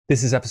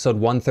This is episode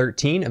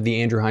 113 of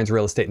the Andrew Hines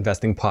Real Estate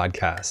Investing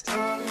Podcast.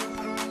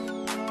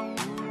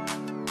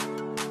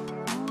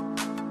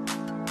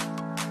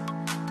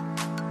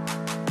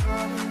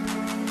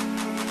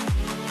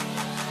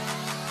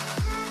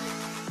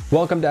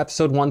 Welcome to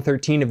episode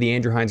 113 of the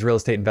Andrew Hines Real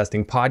Estate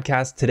Investing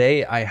Podcast.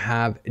 Today, I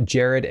have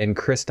Jared and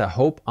Krista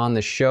Hope on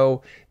the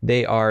show.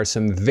 They are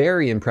some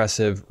very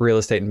impressive real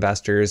estate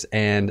investors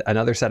and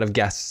another set of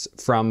guests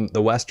from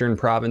the Western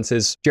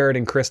provinces. Jared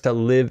and Krista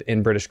live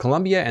in British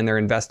Columbia and they're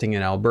investing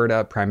in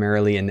Alberta,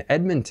 primarily in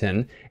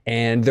Edmonton.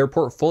 And their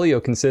portfolio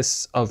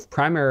consists of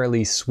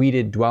primarily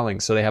suited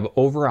dwellings. So they have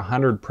over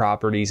 100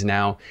 properties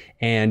now,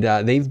 and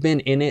they've been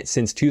in it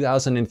since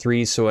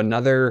 2003. So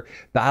another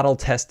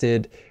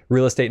battle-tested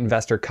real estate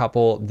investor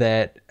couple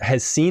that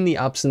has seen the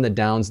ups and the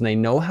downs, and they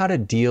know how to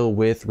deal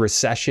with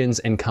recessions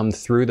and come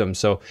through them.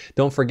 So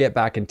don't forget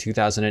back in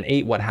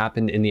 2008 what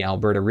happened in the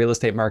Alberta real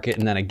estate market,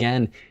 and then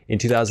again in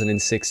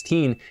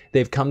 2016.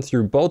 They've come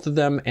through both of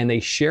them, and they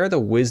share the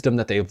wisdom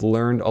that they've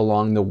learned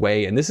along the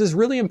way. And this is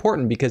really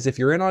important because if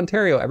you're in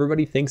Ontario,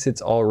 everybody thinks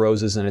it's all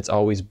roses and it's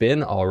always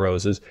been all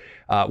roses.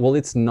 Well,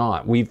 it's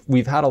not.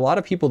 We've had a lot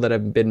of people that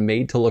have been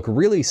made to look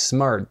really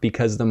smart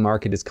because the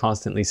market has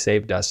constantly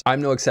saved us.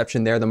 I'm no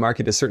exception there. The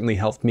market has certainly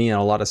helped me in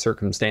a lot of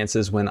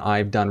circumstances when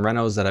I've done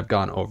renos that have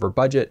gone over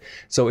budget.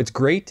 So it's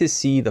great to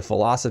see the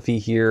philosophy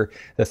here,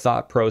 the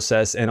thought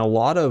process, and a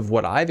lot of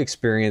what I've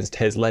experienced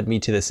has led me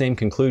to the same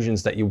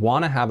conclusions that you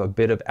want to have a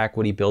bit of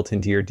equity built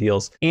into your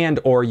deals,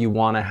 and or you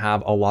want to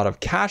have a lot of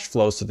cash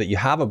flow so that you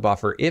have a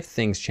buffer if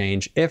things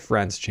change, if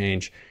rents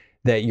change,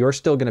 that you're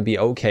still going to be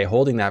okay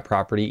holding that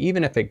property,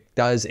 even if it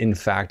does in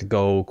fact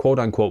go quote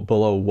unquote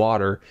below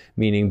water,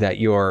 meaning that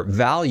your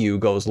value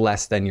goes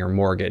less than your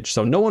mortgage.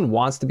 So no one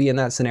wants to be in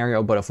that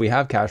scenario, but if we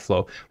have cash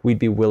flow, we'd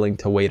be willing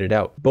to wait it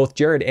out. Both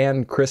Jared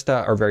and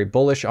Krista are very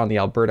bullish on the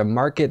Alberta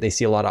market. They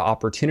see a lot of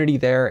opportunity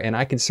there, and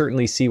I can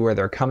certainly see where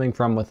they're coming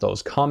from with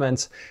those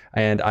comments.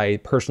 And I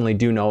personally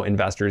do know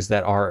investors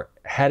that are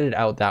headed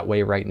out that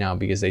way right now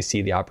because they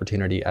see the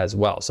opportunity as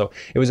well. So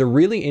it was a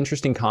really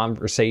interesting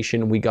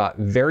conversation. We got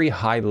very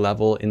high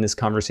level in this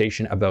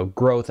conversation about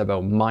growth,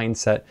 about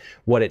mindset,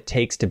 what it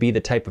takes to be the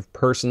type of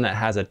person that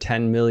has a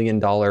 $10 million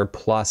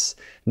plus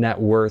net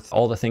worth,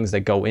 all the things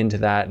that go into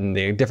that, and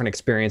the different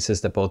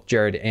experiences that both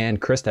Jared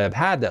and Krista have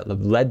had that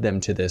have led them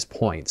to this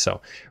point.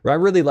 So I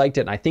really liked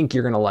it, and I think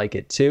you're going to like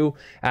it too.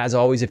 As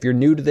always, if you're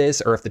new to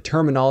this, or if the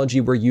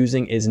terminology we're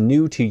using is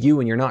new to you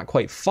and you're not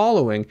quite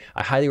following,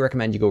 I highly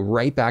recommend you go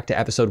right back to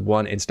episode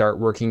 1 and start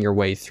working your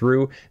way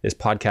through. This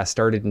podcast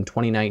started in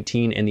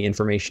 2019 and the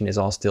information is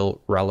all still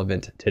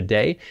relevant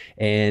today.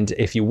 And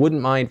if you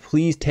wouldn't mind,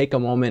 please take a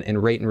moment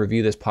and rate and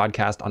review this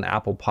podcast on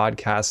Apple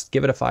Podcasts.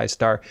 Give it a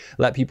 5-star.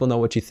 Let people know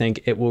what you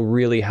think. It will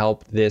really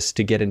help this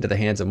to get into the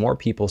hands of more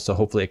people, so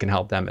hopefully it can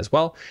help them as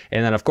well.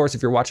 And then of course,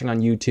 if you're watching on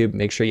YouTube,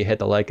 make sure you hit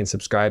the like and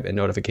subscribe and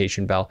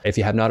notification bell if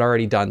you have not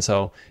already done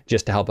so,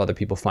 just to help other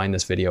people find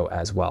this video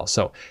as well.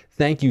 So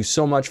thank you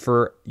so much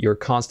for your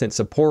constant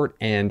support,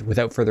 and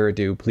without further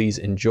ado, please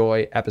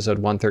enjoy episode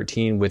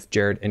 113 with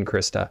Jared and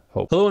Krista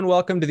Hope. Hello and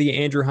welcome to the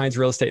Andrew Hines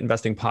Real Estate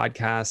Investing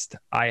Podcast.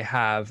 I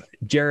have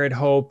Jared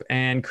Hope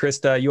and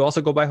Krista. You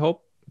also go by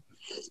Hope?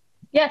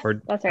 Yes,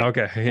 that's right.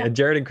 Okay, yeah.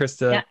 Jared and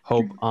Krista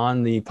Hope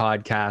on the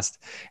podcast,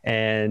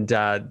 and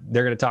they're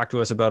going to talk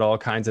to us about all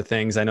kinds of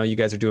things. I know you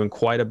guys are doing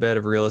quite a bit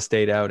of real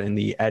estate out in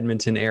the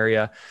Edmonton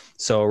area.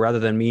 So rather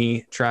than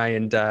me try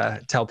and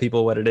tell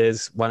people what it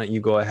is, why don't you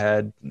go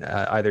ahead,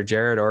 either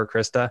Jared or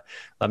Krista,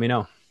 let me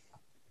know.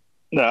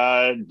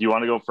 Do you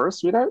want to go first,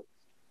 sweetheart?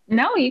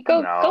 No, you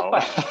go. No. Go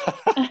for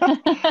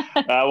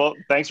it. Well,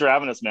 thanks for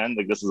having us, man.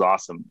 Like, this is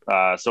awesome.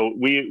 So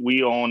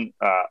we own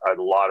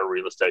a lot of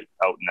real estate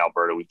out in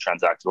Alberta. We've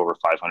transacted over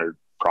 500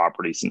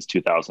 properties since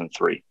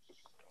 2003,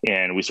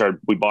 and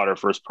we bought our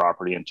first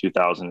property in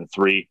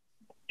 2003,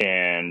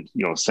 and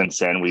since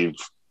then we've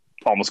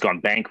almost gone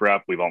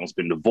bankrupt. We've almost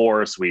been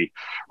divorced. We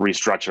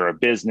restructured our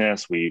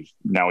business.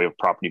 Now we have a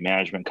property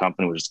management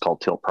company, which is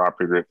called Till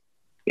Property Group.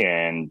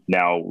 And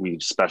now we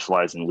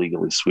specialize in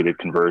legally suited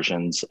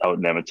conversions out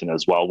in Edmonton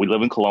as well. We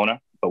live in Kelowna,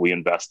 but we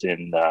invest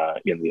in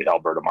the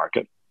Alberta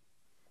market.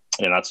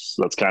 And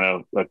that's kind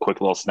of a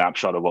quick little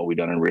snapshot of what we've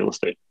done in real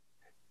estate.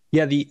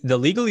 Yeah, the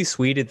legally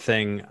suited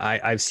thing,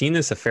 I've seen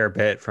this a fair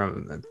bit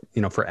from,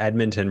 for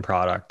Edmonton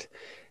product,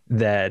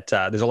 that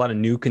there's a lot of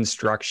new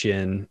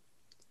construction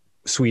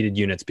suited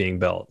units being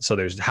built. So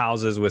there's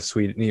houses with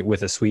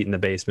a suite in the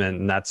basement,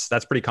 and that's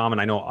pretty common.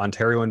 I know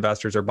Ontario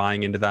investors are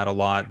buying into that a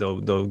lot.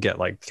 They'll get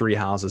like 3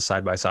 houses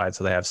side by side,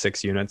 so they have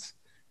 6 units,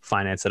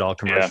 finance it all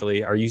commercially.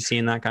 Yeah. Are you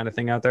seeing that kind of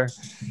thing out there?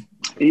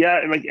 Yeah,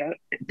 like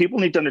people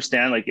need to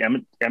understand, like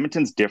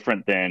Edmonton's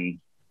different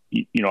than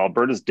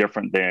Alberta's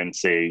different than,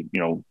 say,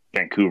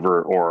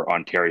 Vancouver or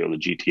Ontario, the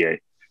GTA.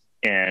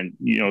 And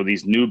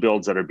these new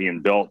builds that are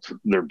being built,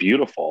 they're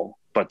beautiful,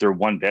 but they're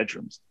 1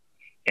 bedrooms.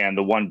 And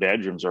the 1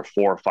 bedrooms are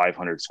 400 or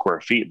 500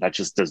 square feet. That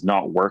just does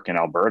not work in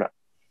Alberta.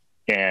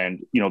 And,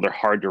 they're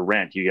hard to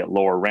rent. You get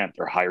lower rent,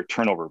 they're higher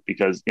turnover,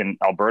 because in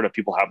Alberta,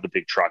 people have the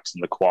big trucks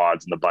and the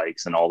quads and the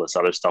bikes and all this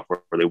other stuff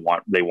where they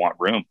want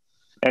room.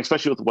 And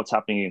especially with what's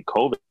happening in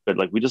COVID,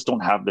 like we just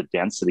don't have the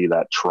density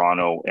that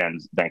Toronto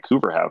and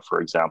Vancouver have,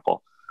 for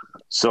example.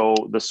 So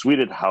the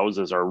suited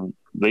houses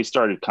they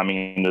started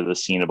coming into the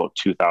scene about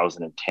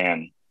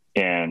 2010.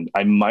 And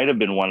I might have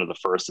been one of the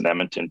first in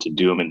Edmonton to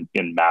do them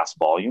in mass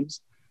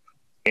volumes.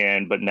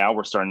 But now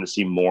we're starting to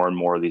see more and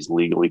more of these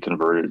legally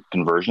converted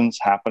conversions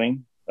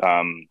happening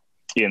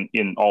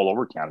in all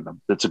over Canada.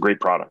 It's a great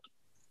product.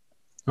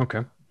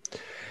 Okay.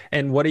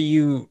 And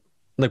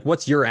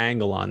what's your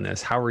angle on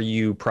this? How are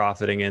you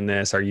profiting in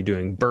this? Are you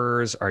doing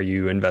BRRRRs? Are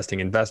you investing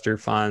in investor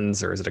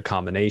funds, or is it a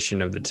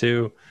combination of the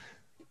two?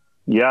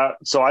 Yeah.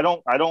 So I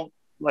don't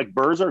like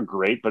BRRRRs are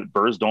great, but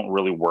BRRRRs don't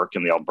really work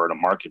in the Alberta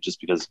market just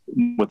because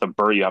with a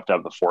BRRRR, you have to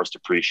have the forced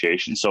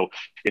appreciation. So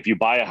if you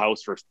buy a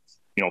house for,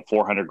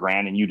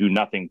 $400,000 and you do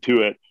nothing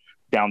to it,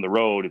 down the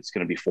road, it's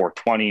going to be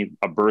 $420,000.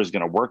 A BRRRR is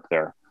going to work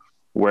there.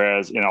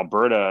 Whereas in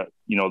Alberta,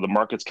 the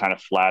market's kind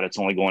of flat. It's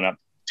only going up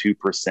 2%,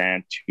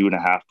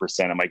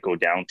 2.5%. It might go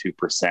down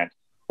 2%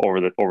 over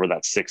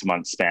that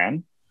 6-month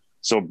span.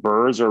 So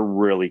BRRRRs are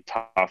really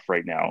tough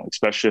right now,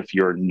 especially if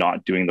you're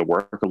not doing the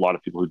work. A lot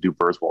of people who do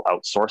BRRRRs will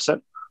outsource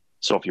it.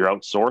 So if you're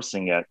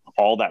outsourcing it,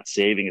 all that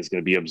saving is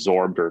going to be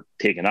absorbed or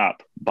taken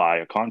up by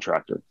a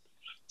contractor.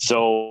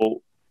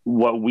 So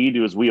what we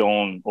do is we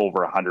own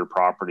over 100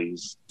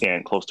 properties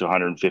and close to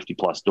 150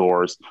 plus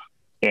doors.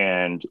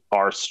 And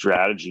our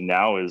strategy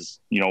now is,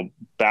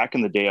 back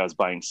in the day,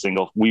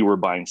 we were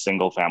buying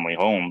single family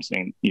homes,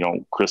 and,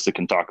 Krista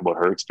can talk about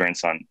her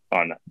experience on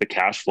the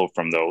cash flow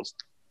from those,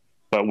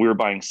 but we were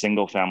buying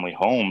single family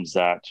homes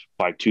that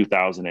by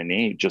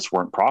 2008 just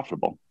weren't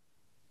profitable.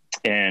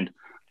 And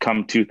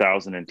come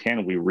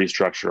 2010, we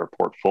restructured our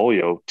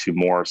portfolio to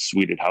more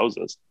suited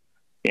houses.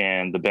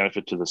 And the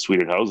benefit to the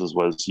suited houses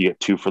was you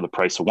get 2 for the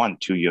price of 1,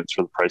 2 units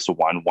for the price of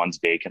 1, one's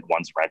vacant,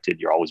 one's rented.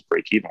 You're always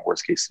break even,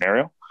 worst case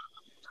scenario.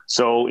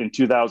 So in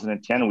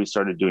 2010, we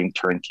started doing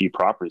turnkey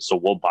properties. So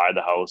we'll buy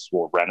the house,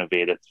 we'll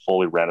renovate it,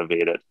 fully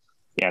renovate it,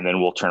 and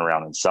then we'll turn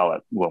around and sell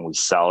it. When we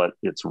sell it,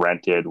 it's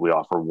rented. We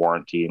offer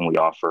warranty, and we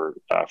offer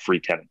free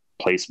tenant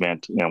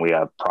placement, and we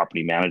have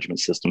property management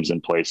systems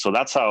in place. So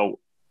that's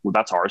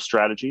our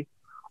strategy.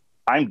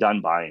 I'm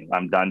done buying.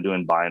 I'm done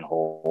doing buy and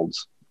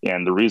holds.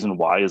 And the reason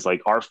why is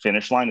like our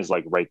finish line is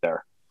like right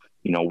there.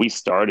 We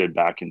started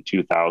back in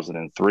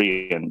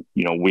 2003, and,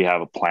 we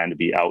have a plan to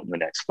be out in the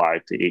next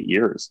 5 to 8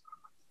 years.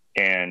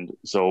 And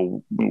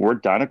so we're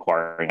done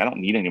acquiring. I don't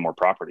need any more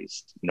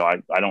properties.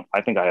 I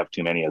think I have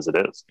too many as it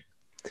is.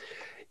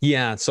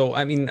 Yeah. So,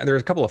 I mean,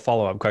 there's a couple of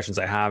follow-up questions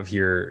I have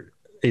here.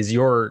 Is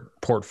your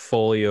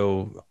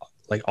portfolio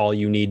like all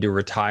you need to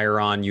retire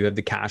on? You have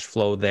the cash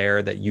flow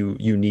there that you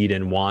need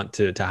and want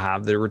to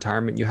have the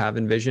retirement you have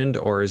envisioned,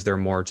 or is there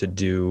more to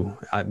do,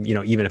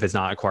 even if it's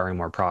not acquiring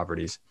more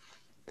properties?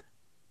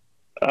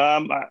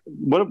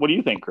 What do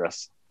you think,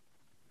 Chris?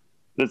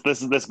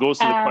 This goes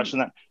to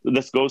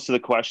the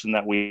question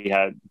that we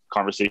had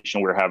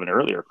conversation we were having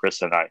earlier,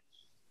 Chris and I.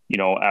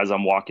 As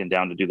I'm walking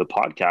down to do the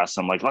podcast,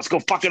 I'm like, let's go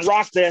fucking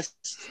rock this.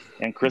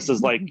 And Chris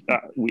is like,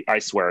 I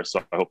swear,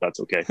 so I hope that's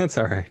okay. That's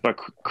all right. But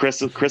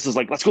Chris is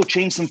like, let's go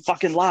change some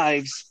fucking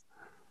lives.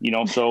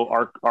 So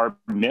our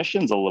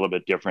mission's a little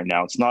bit different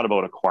now. It's not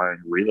about acquiring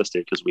real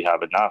estate because we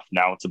have enough.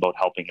 Now it's about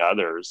helping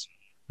others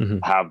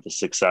have the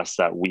success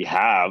that we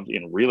have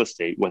in real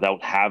estate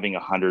without having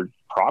 100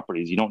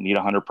 properties. You don't need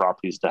 100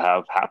 properties to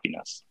have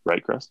happiness,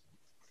 right, Chris?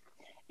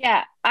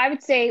 Yeah, I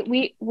would say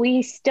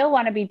we still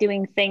want to be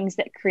doing things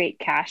that create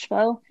cash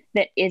flow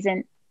that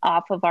isn't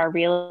off of our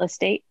real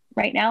estate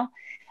right now.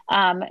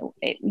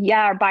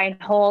 Our buy and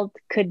hold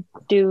could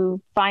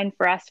do fine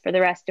for us for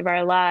the rest of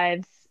our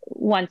lives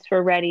once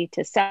we're ready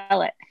to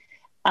sell it.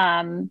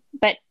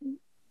 But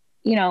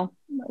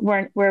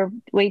we're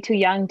way too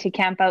young to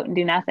camp out and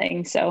do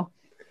nothing. So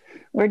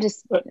we're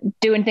just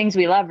doing things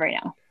we love right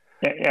now.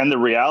 And the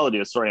reality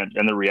is,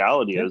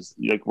 is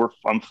like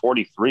I'm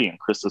 43 and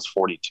Chris is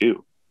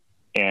 42.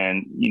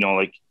 And,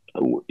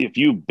 if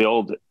you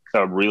build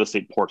a real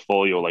estate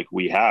portfolio like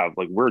we have,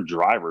 like we're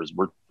drivers,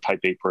 we're type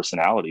A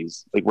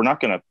personalities. Like we're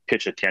not going to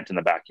pitch a tent in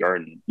the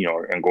backyard and,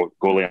 and go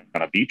lay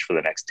on a beach for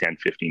the next 10,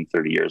 15,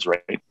 30 years.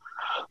 Right.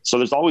 So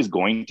there's always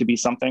going to be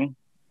something.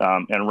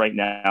 And right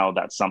now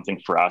that something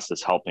for us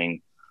is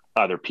helping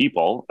other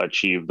people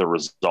achieve the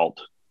result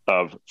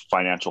of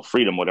financial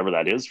freedom, whatever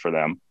that is for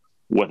them,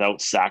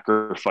 without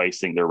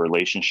sacrificing their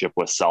relationship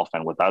with self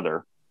and with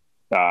other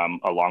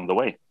along the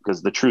way.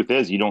 Because the truth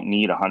is, you don't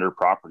need 100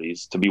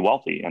 properties to be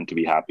wealthy and to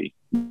be happy.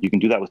 You can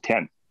do that with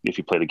 10 if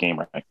you play the game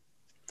right.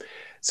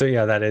 So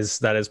yeah, that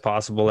is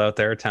possible out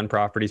there. 10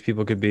 properties,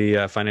 people could be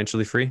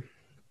financially free.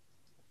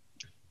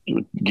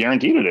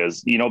 Guaranteed it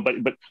is,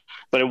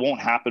 but it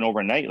won't happen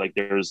overnight. Like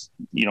there's,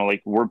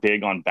 like we're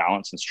big on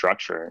balance and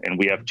structure, and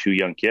we have 2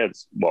 young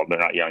kids. Well, they're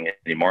not young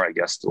anymore, I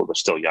guess. Well, they're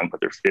still young,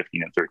 but they're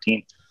 15 and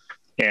 13.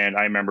 And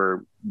I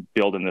remember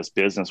building this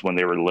business when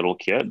they were little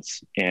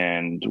kids,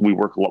 and we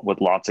work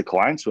with lots of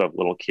clients who have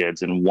little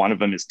kids. And one of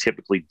them is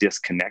typically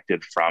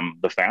disconnected from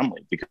the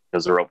family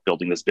because they're out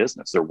building this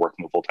business. They're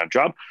working a full-time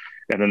job,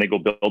 and then they go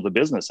build the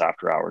business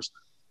after hours.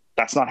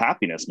 That's not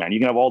happiness, man. You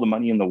can have all the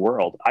money in the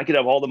world. I could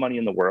have all the money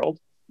in the world,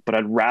 but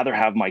I'd rather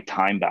have my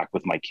time back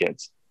with my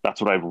kids.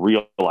 That's what I've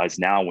realized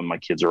now when my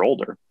kids are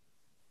older,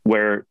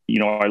 where, you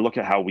know, I look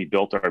at how we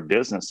built our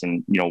business,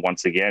 and, you know,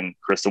 once again,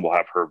 Krista will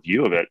have her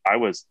view of it.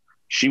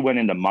 She went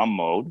into mom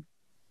mode.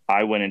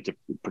 I went into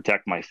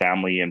protect my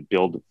family and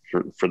build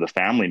for the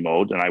family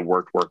mode. And I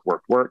worked.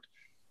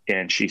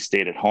 And she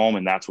stayed at home.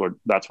 And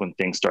that's when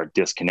things start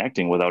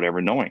disconnecting without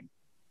ever knowing.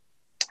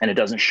 And it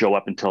doesn't show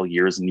up until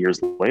years and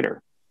years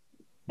later.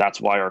 That's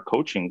why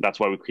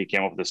we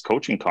came up with this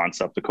coaching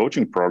concept, the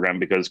coaching program,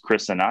 because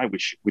Chris and I,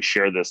 we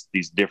share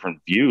these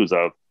different views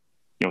of,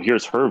 you know,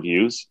 here's her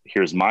views,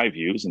 here's my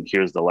views, and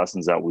here's the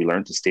lessons that we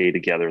learned to stay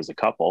together as a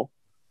couple.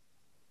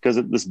 Because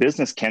this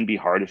business can be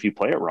hard if you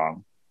play it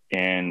wrong.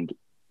 And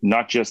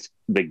not just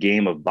the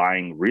game of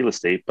buying real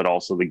estate, but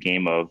also the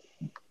game of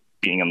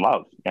being in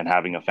love and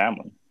having a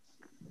family.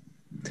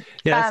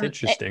 Yeah, that's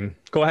interesting.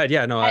 Go ahead.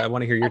 Yeah, no, I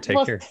want to hear your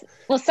take here.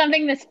 Well,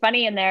 something that's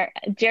funny in there,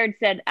 Jared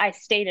said, I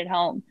stayed at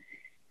home.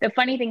 The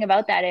funny thing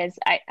about that is,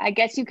 I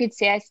guess you could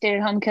say I stayed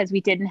at home because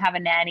we didn't have a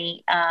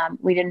nanny.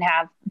 We didn't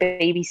have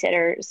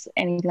babysitters,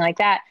 anything like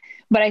that.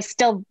 But I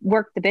still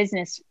worked the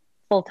business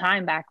full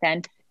time back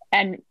then.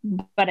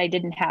 But I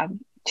didn't have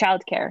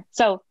childcare.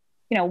 So,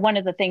 you know, one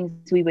of the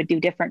things we would do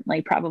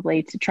differently,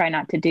 probably, to try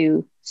not to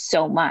do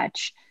so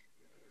much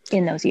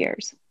in those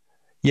years.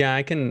 Yeah,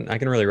 I can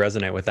really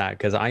resonate with that,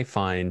 because I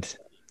find,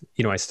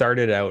 you know, I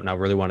started out and I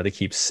really wanted to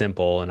keep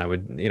simple, and I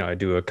would, you know, I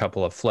do a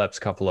couple of flips,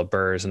 couple of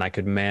BRRRRs, and I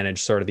could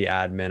manage sort of the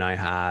admin I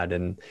had.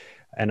 And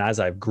as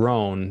I've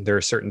grown, there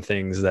are certain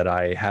things that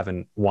I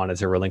haven't wanted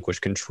to relinquish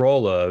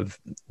control of,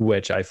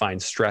 which I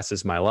find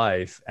stresses my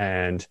life.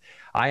 And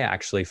I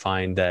actually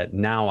find that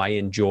now I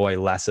enjoy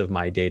less of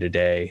my day to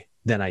day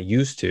than I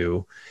used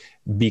to,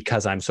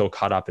 because I'm so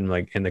caught up in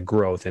the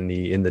growth and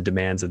in the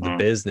demands of the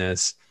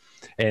business.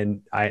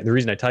 And the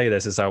reason I tell you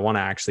this is I want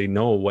to actually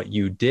know what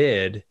you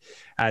did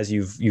as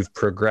you've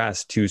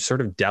progressed to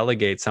sort of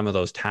delegate some of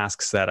those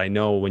tasks that I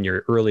know when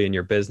you're early in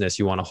your business,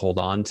 you want to hold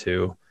on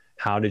to.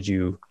 How did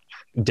you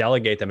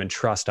delegate them and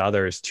trust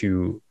others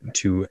to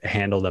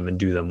handle them and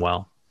do them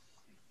well?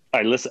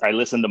 I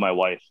listen to my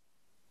wife.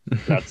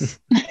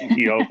 That's,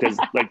 you know, because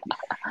like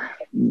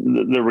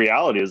the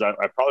reality is I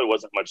probably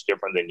wasn't much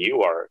different than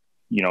you are.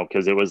 You know,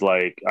 because it was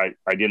like, I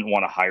didn't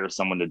want to hire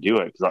someone to do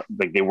it, because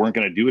like they weren't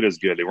going to do it as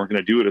good. They weren't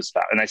going to do it as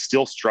fast. And I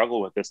still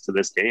struggle with this to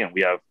this day. And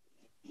we have,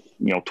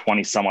 you know,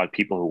 20 some odd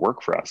people who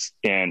work for us.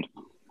 And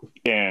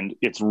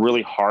it's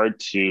really hard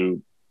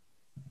to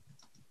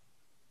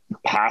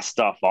pass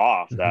stuff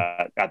off.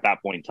 That at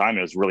that point in time,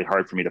 it was really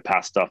hard for me to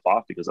pass stuff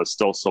off, because I was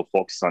still so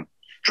focused on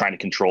trying to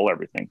control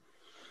everything.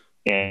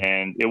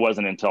 And it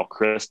wasn't until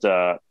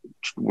Krista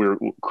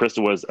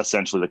was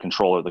essentially the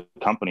controller of the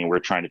company. We're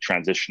trying to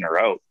transition her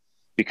out.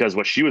 Because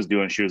what she was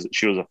doing, she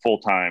was a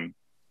full-time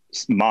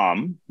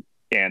mom,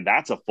 and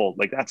that's a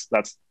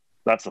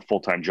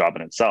full-time job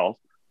in itself,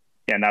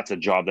 and that's a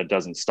job that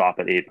doesn't stop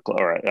at 8 o'clock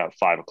or at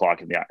 5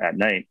 o'clock at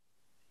night.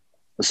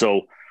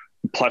 So,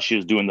 plus she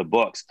was doing the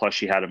books, plus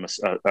she had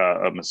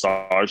a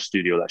massage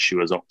studio that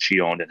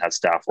she owned and had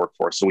staff work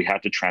for. So we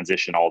had to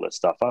transition all this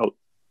stuff out.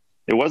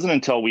 It wasn't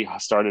until we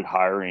started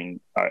hiring,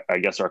 I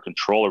guess, our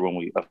controller, when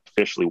we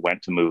officially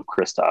went to move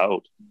Krista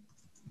out,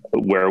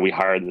 where we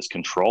hired this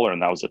controller,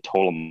 and that was a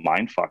total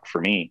mind fuck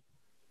for me.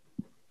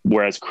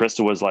 Whereas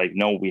Krista was like,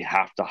 no, we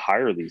have to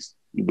hire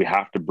we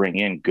have to bring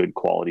in good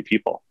quality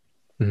people.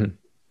 Mm-hmm.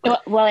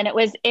 Well, and it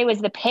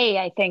was the pay,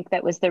 I think,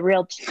 that was the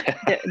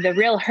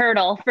real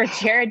hurdle for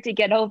Jared to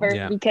get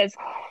over, because,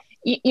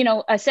 you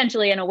know,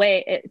 essentially in a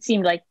way it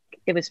seemed like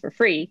it was for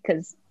free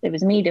because it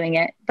was me doing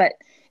it. But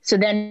so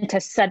then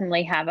to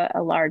suddenly have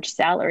a large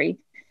salary.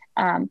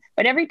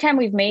 But every time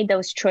we've made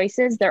those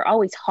choices, they're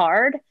always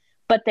hard,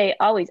 but they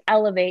always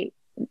elevate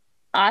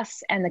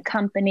us and the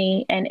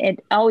company, and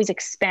it always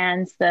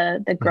expands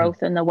the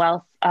growth and the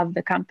wealth of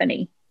the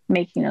company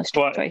making those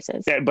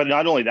choices. But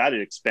not only that,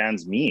 it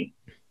expands me.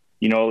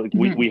 You know,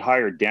 we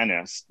hire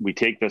Dennis, we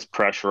take this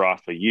pressure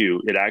off of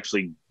you. It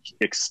actually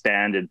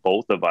expanded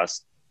both of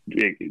us.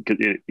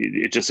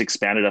 It just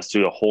expanded us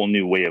to a whole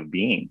new way of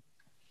being.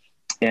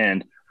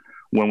 And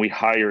when we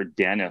hired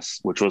Dennis,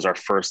 which was our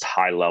first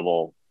high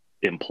level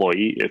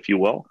employee, if you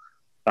will,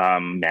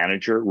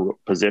 manager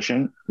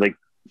position, like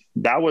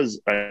that was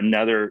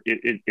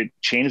it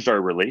changed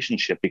our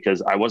relationship,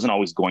 because I wasn't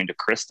always going to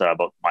Krista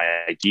about my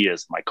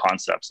ideas, my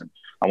concepts, and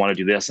I want to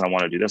do this and I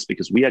want to do this,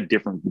 because we had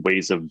different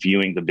ways of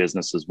viewing the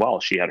business as well.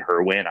 She had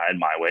her way and I had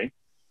my way.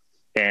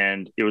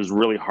 And it was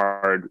really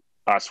hard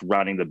us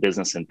running the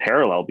business in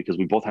parallel, because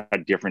we both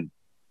had different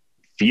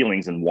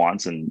feelings and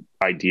wants and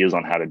ideas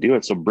on how to do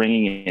it. So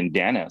bringing in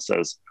Dennis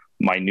as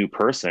my new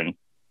person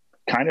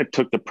kind of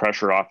took the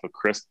pressure off of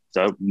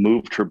Krista,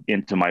 moved her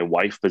into my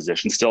wife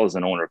position, still as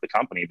an owner of the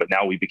company, but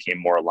now we became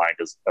more aligned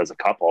as a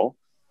couple,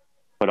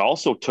 but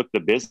also took the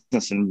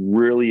business and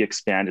really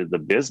expanded the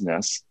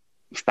business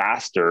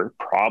faster.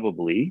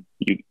 Probably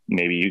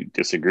maybe you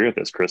disagree with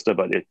this, Krista,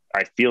 but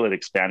I feel it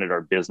expanded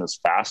our business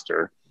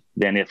faster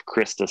than if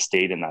Krista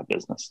stayed in that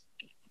business.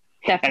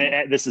 Definitely.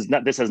 And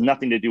this has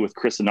nothing to do with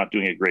Krista not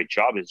doing a great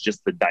job. It's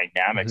just the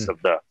dynamics of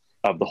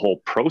the whole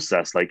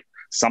process. Like,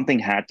 something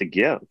had to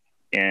give.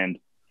 And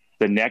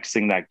the next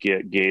thing that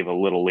gave a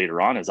little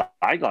later on is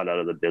I got out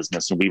of the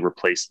business and we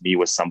replaced me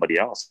with somebody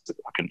else,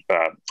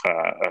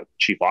 a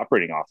chief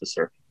operating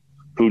officer,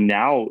 who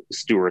now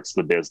stewards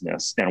the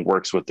business and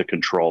works with the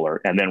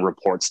controller and then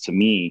reports to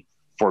me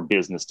for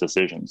business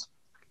decisions.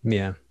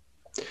 Yeah.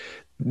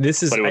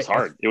 But it was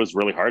hard. It was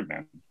really hard,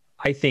 man.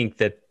 I think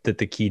that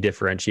the key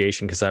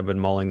differentiation, because I've been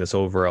mulling this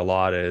over a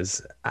lot,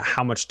 is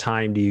how much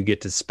time do you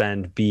get to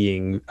spend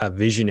being a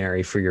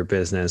visionary for your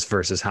business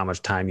versus how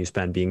much time you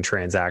spend being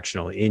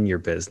transactional in your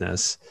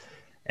business.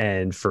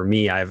 And for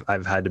me,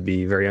 I've had to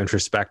be very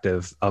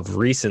introspective of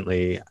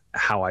recently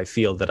how I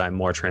feel that I'm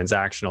more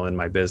transactional in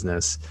my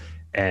business.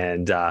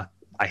 And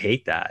I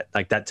hate that.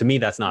 Like, that to me,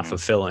 that's not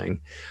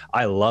fulfilling.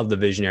 I love the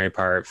visionary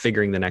part,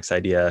 figuring the next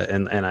idea.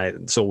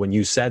 So when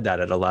you said that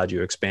it allowed you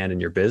to expand in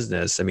your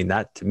business, I mean,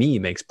 that to me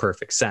makes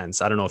perfect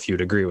sense. I don't know if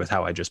you'd agree with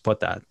how I just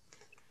put that.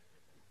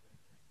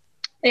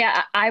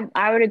 Yeah,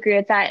 I would agree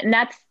with that. And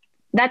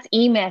that's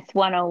E-Myth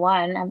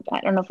 101.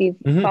 I don't know if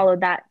you've followed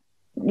that.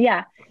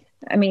 Yeah.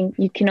 I mean,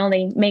 you can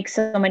only make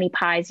so many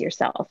pies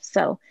yourself.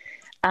 So,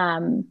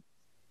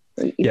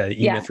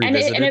 E-Myth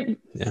Revisited.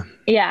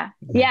 Yeah.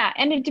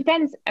 And it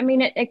depends. I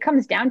mean, it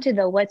comes down to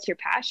what's your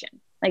passion?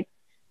 Like,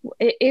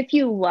 if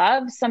you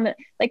love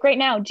like right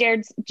now,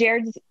 Jared's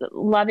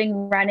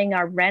loving running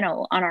our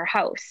reno on our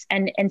house.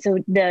 And so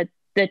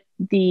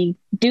the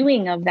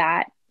doing of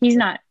that, he's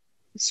not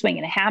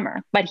swinging a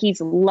hammer, but he's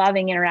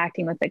loving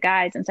interacting with the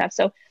guys and stuff.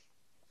 So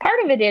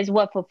part of it is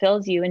what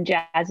fulfills you and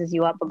jazzes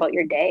you up about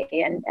your day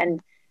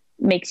and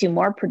makes you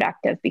more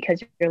productive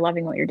because you're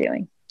loving what you're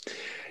doing.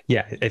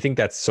 Yeah, I think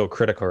that's so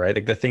critical, right?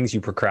 Like, the things you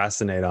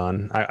procrastinate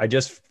on. I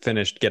just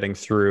finished getting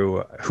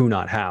through Who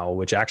Not How,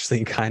 which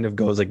actually kind of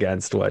goes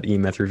against what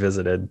E-Myth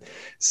Revisited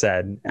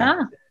said.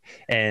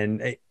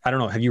 And I don't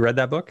know, have you read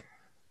that book?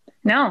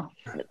 No,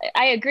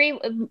 I agree.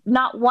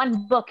 Not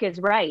one book is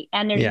right.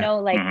 And there's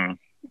no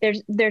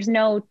there's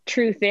no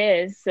truth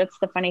is. That's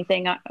the funny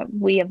thing.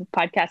 We have a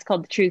podcast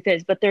called The Truth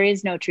Is, but there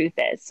is no truth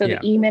is. So the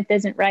E-Myth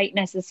isn't right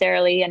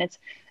necessarily. And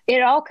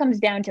it all comes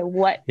down to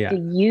what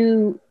do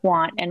you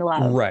want and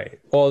love. Right.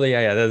 Well,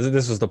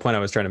 this was the point I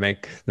was trying to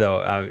make,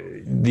 though.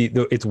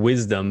 It's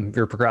wisdom.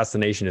 Your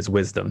procrastination is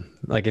wisdom.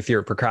 Like, if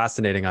you're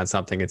procrastinating on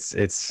something, it's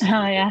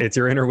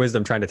your inner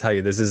wisdom trying to tell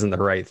you this isn't the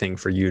right thing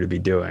for you to be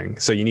doing.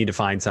 So you need to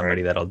find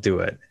somebody that'll do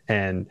it.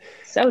 And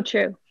so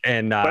true.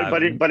 And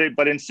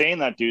but in saying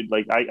that, dude,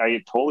 like,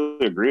 I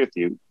totally agree with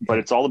you. But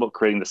it's all about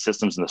creating the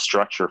systems and the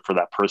structure for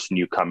that person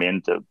you come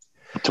in to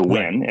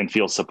win and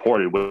feel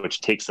supported,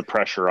 which takes the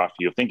pressure off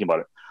you of thinking about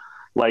it.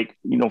 Like,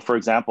 for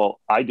example,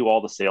 I do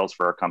all the sales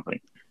for our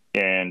company.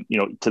 And,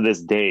 to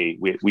this day,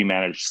 we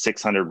manage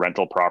 600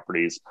 rental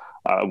properties.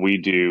 We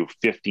do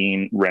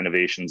 15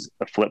 renovations,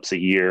 flips a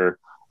year.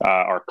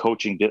 Our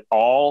coaching,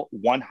 all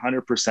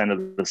 100%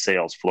 of the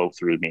sales flow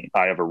through me.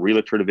 I have a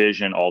realtor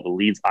division, all the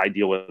leads, I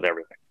deal with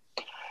everything.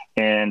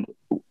 And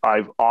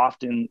I've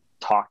often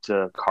talked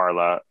to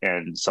Carla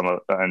and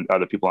and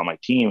other people on my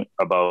team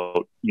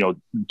about,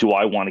 do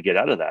I want to get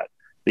out of that?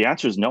 The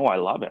answer is no. I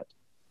love it.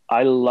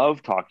 I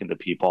love talking to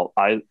people.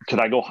 Could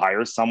I go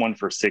hire someone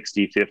for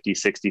 $60,000,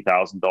 $50,000,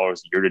 $60,000 a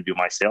year to do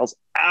my sales?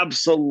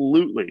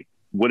 Absolutely.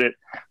 Would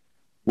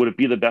it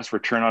be the best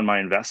return on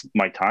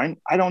my time?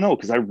 I don't know.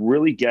 Cause I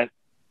really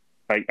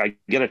I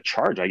get a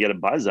charge. I get a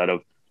buzz out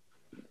of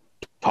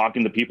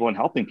talking to people and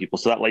helping people.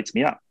 So that lights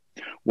me up.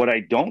 What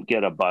I don't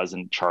get a buzz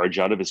and charge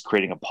out of is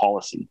creating a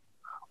policy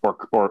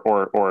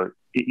or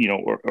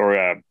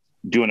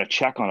doing a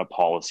check on a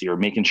policy or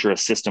making sure a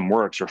system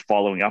works or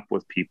following up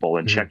with people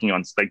and checking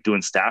on, like,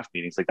 doing staff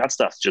meetings. Like, that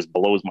stuff just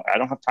blows I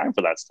don't have time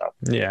for that stuff.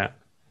 Yeah.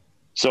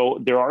 So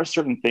there are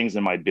certain things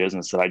in my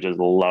business that I just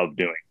love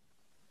doing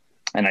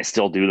and I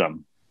still do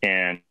them.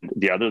 And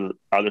the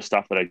other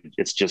stuff that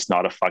it's just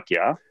not a fuck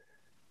yeah.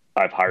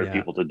 I've hired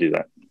people to do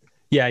that.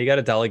 Yeah, you got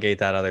to delegate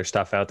that other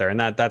stuff out there. And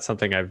that's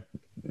something I've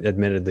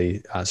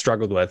admittedly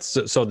struggled with.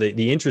 So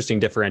the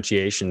interesting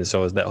differentiation, is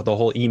that the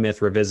whole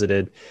E-Myth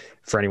Revisited,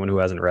 for anyone who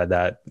hasn't read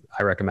that,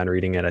 I recommend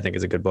reading it. I think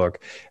it's a good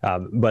book.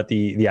 But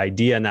the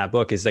idea in that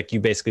book is like, you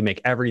basically make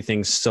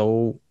everything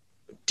so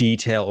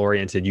detail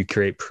oriented. You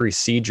create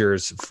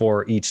procedures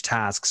for each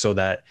task so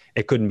that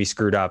it couldn't be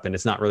screwed up. And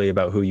it's not really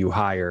about who you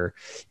hire.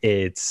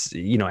 It's,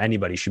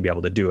 anybody should be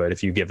able to do it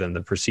if you give them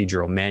the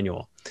procedural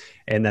manual.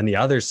 And then the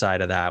other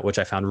side of that, which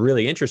I found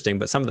really interesting,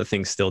 but some of the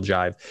things still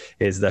jive,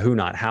 is the Who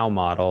Not How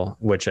model,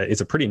 which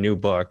is a pretty new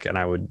book. And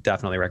I would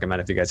definitely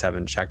recommend, if you guys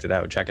haven't checked it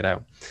out, check it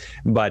out.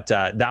 But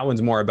that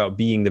one's more about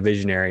being the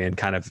visionary and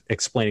kind of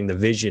explaining the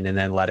vision and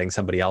then letting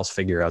somebody else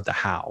figure out the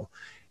how.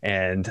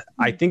 And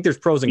I think there's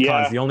pros and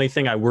cons. The only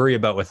thing I worry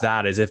about with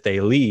that is if they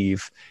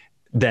leave,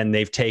 then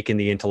they've taken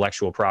the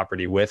intellectual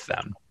property with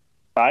them.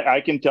 I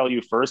can tell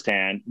you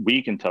firsthand,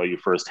 we can tell you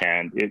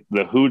firsthand,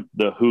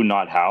 the who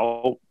not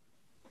how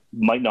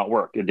might not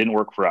work. It didn't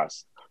work for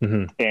us.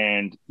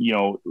 And,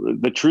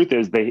 the truth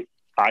is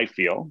I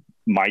feel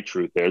my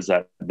truth is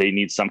that they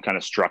need some kind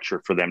of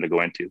structure for them to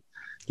go into.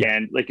 Yeah.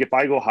 And like, if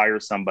I go hire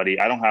somebody,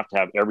 I don't have to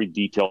have every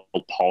detailed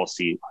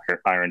policy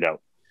ironed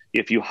out.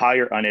 If you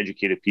hire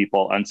uneducated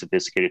people,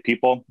 unsophisticated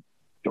people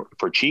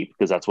for cheap,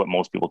 because that's what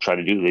most people try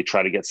to do. They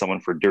try to get someone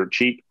for dirt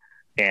cheap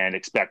and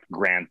expect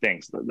grand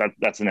things.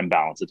 That's an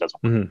imbalance. It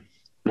doesn't work.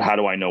 Mm-hmm. How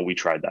do I know we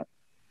tried that?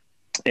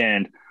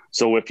 And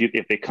so if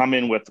they come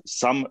in with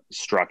some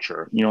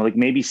structure, you know, like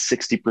maybe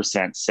 60%,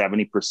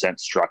 70%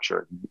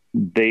 structure,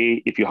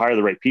 if you hire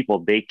the right people,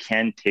 they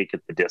can take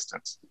it the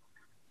distance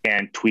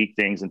and tweak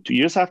things. And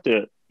you just have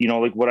to, you know,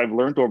 like what I've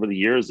learned over the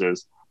years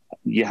is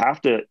you have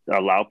to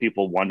allow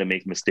people, one, to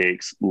make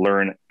mistakes,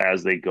 learn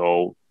as they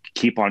go,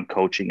 keep on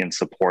coaching and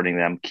supporting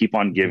them, keep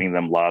on giving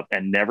them love,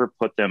 and never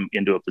put them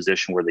into a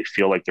position where they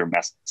feel like they're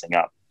messing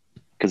up.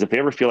 Because if they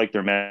ever feel like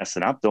they're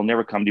messing up, they'll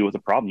never come to you with a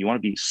problem. You want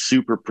to be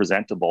super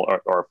presentable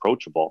or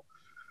approachable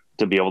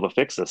to be able to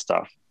fix this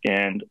stuff.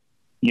 And,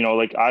 you know,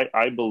 like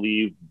I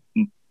believe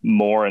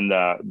more in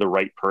the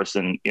right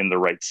person in the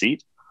right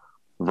seat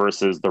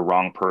versus the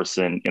wrong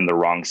person in the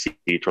wrong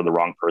seat or the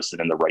wrong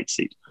person in the right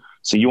seat.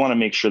 So you want to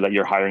make sure that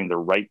you're hiring the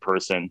right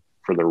person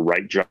for the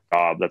right job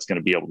that's going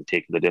to be able to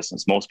take the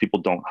distance. Most people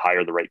don't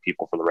hire the right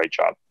people for the right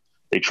job.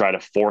 They try to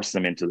force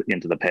them into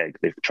the peg.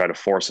 They try to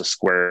force a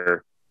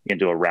square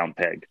into a round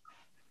peg,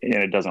 and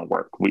it doesn't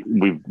work.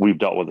 We've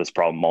dealt with this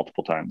problem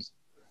multiple times.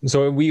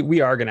 So we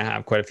are going to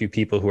have quite a few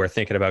people who are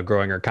thinking about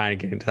growing or kind of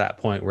getting to that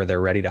point where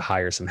they're ready to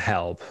hire some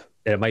help.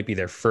 It might be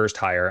their first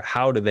hire.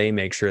 How do they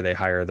make sure they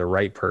hire the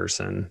right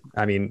person?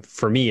 I mean,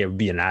 for me, it would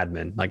be an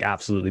admin, like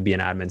absolutely be an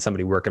admin,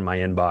 somebody working my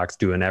inbox,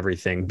 doing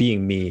everything,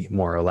 being me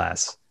more or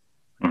less.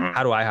 Mm-hmm.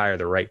 How do I hire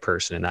the right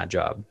person in that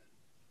job?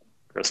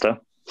 Krista,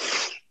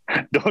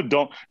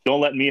 don't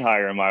let me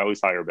hire him. I always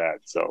hire bad.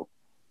 So.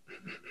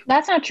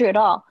 That's not true at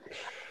all.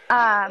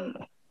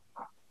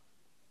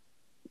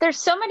 There's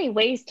so many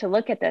ways to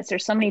look at this.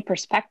 There's so many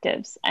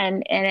perspectives,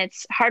 and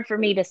it's hard for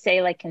me to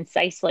say like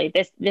concisely,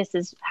 this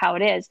is how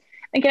it is.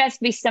 I think it has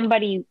to be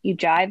somebody you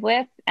jive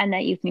with and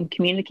that you can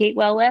communicate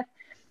well with.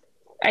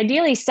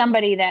 Ideally,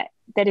 somebody that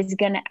is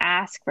going to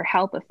ask for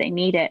help if they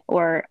need it,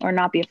 or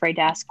not be afraid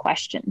to ask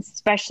questions,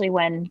 especially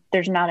when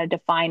there's not a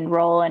defined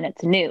role and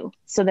it's new,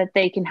 so that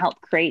they can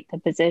help create the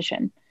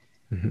position.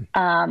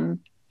 Mm-hmm.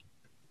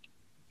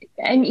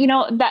 And, you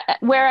know, that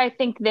where I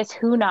think this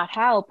who, not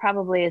how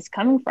probably is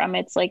coming from,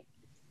 it's like,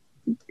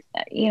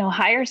 you know,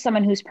 hire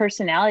someone whose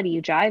personality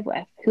you jive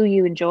with, who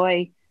you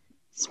enjoy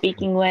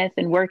speaking with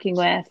and working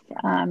with.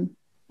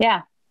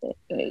 Yeah.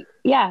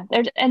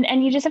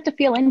 And you just have to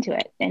feel into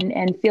it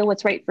and feel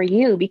what's right for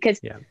you,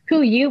 because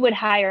who you would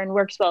hire and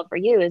works well for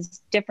you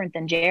is different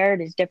than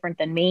Jared, is different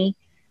than me.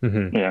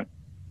 Mm-hmm. Yeah.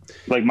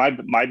 Like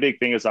my big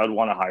thing is I would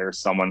want to hire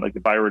someone, like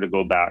if I were to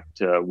go back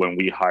to when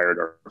we hired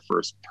our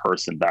first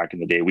person back in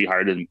the day, we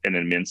hired an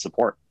admin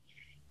support,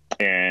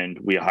 and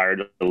we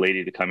hired a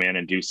lady to come in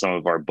and do some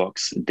of our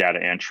books,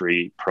 data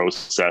entry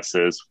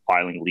processes,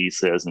 filing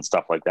leases and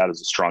stuff like that,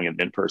 as a strong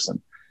admin person.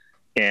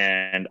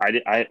 And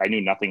I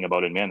knew nothing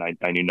about admin.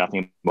 I knew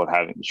nothing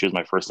about she was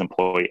my first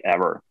employee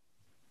ever.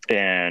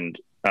 And,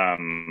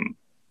 you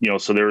know,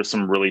 so there were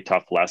some really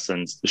tough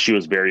lessons. She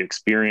was very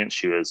experienced.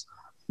 She was,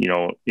 you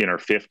know, in her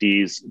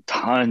 50s,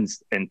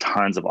 tons and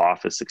tons of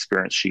office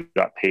experience. She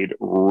got paid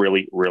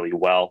really, really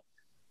well.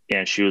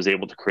 And she was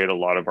able to create a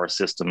lot of our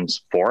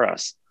systems for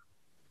us.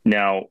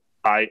 Now,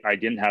 I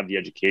didn't have the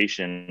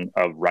education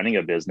of running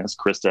a business.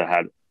 Krista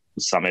had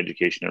some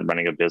education in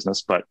running a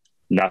business, but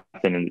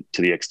nothing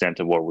to the extent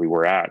of where we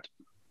were at.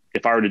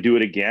 If I were to do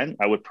it again,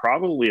 I would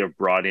probably have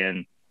brought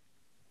in,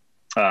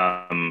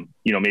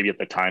 you know, maybe at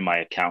the time my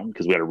accountant,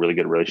 because we had a really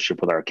good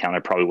relationship with our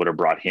accountant. I probably would have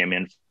brought him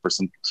in for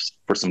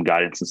some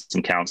guidance and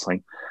some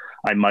counseling.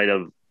 I might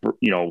have,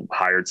 you know,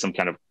 hired some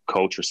kind of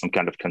coach or some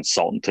kind of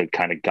consultant to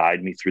kind of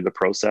guide me through the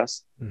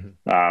process.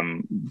 Mm-hmm.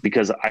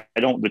 Because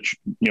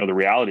the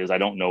reality is I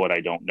don't know what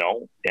I don't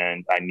know,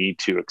 and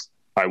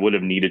I would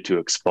have needed to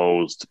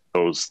expose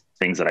those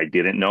things that I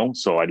didn't know,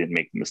 so I didn't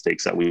make the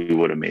mistakes that we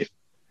would have made.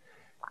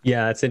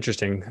 Yeah, that's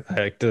interesting.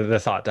 Like the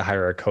thought to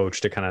hire a coach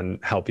to kind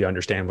of help you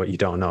understand what you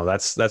don't know.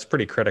 That's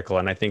pretty critical.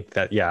 And I think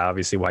that,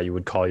 obviously why you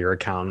would call your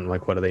accountant,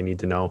 like, what do they need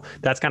to know?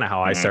 That's kind of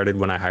how I started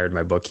when I hired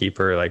my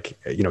bookkeeper. Like,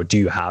 do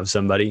you have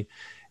somebody?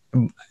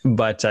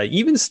 But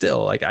even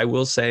still, like, I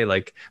will say,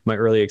 like, my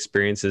early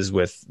experiences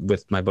with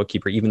my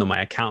bookkeeper, even though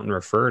my accountant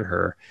referred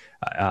her,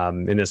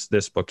 and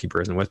this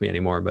bookkeeper isn't with me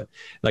anymore, but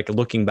like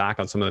looking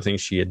back on some of the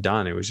things she had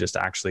done, it was just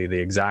actually the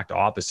exact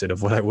opposite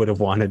of what I would have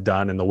wanted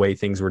done and the way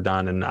things were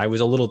done. And I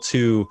was a little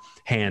too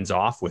hands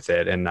off with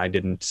it, and I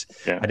didn't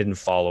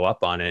follow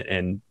up on it.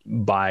 And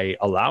by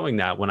allowing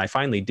that, when I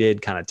finally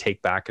did kind of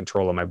take back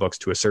control of my books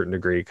to a certain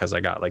degree, because I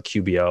got like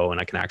QBO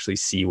and I can actually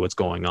see what's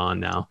going on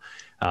now,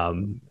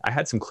 I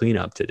had some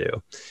cleanup to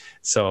do.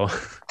 So,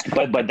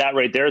 but that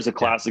right there is a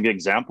classic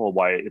example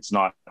why it's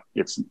not,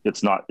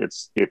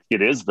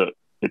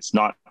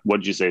 what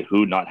did you say?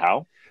 Who, not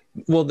how?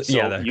 Well,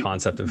 the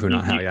concept of who,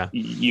 not how. Yeah.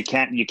 You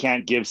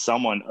can't give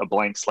someone a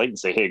blank slate and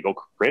say, hey, go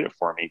create it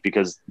for me,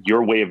 because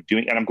your way of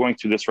doing, and I'm going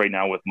through this right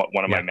now with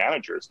one of my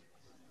managers.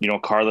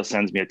 Carla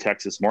sends me a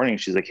text this morning.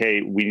 She's like,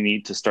 hey, we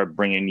need to start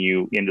bringing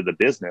you into the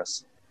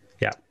business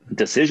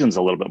decisions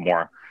a little bit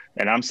more.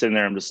 And I'm sitting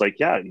there, I'm just like,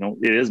 yeah,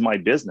 it is my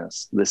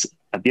business. This,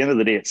 at the end of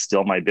the day, it's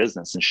still my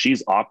business. And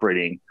she's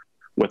operating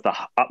with the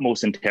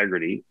utmost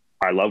integrity.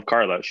 I love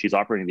Carla. She's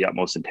operating the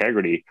utmost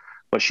integrity,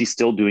 but she's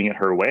still doing it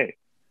her way.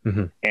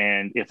 Mm-hmm.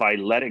 And if I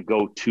let it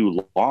go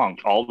too long,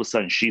 all of a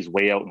sudden she's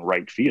way out in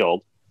right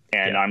field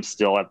and I'm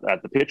still at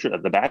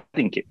the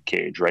batting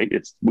cage, right?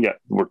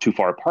 We're too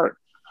far apart.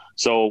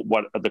 So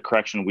what the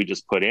correction we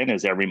just put in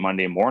is every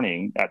Monday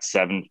morning at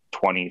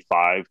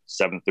 7:25,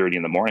 7:30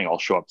 in the morning, I'll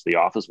show up to the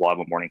office. We'll have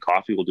a morning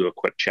coffee. We'll do a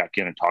quick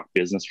check-in and talk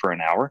business for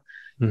an hour,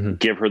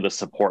 give her the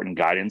support and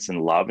guidance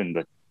and love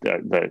and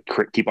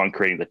keep on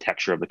creating the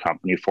texture of the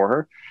company for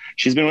her.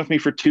 She's been with me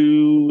for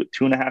two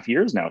and a half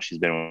years now. She's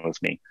been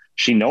with me.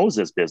 She knows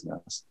this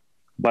business,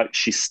 but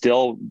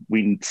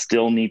we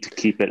still need to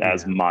keep it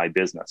as my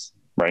business,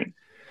 right?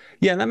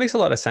 Yeah, and that makes a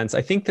lot of sense.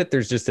 I think that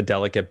there's just a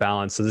delicate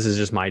balance. So this is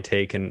just my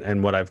take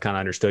and what I've kind of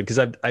understood,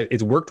 because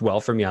it's worked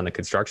well for me on the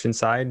construction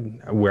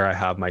side, where I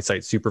have my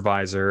site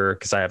supervisor,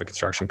 because I have a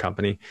construction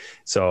company.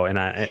 So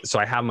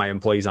I have my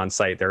employees on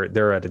site.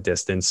 They're at a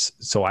distance.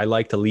 So I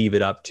like to leave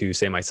it up to,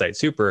 say, my site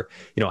super.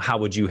 How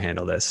would you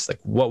handle this? Like,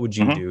 what would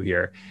you do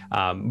here?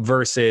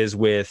 Versus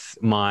with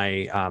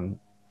my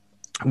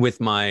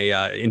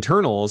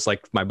internals,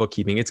 like my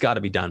bookkeeping, it's got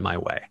to be done my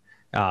way.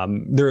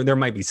 There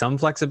might be some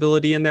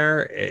flexibility in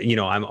there.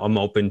 I'm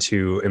open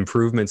to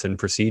improvements in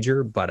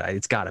procedure, but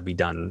it's got to be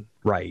done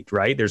right.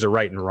 There's a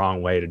right and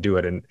wrong way to do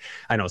it. And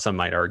I know some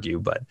might argue,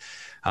 but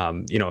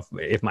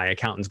if my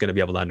accountant's going to be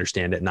able to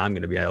understand it and I'm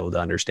going to be able to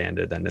understand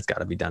it, then it's got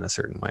to be done a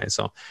certain way.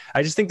 So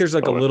I just think there's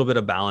like a little bit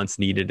of balance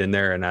needed in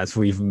there. And as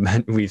we've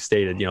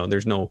stated,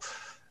 there's no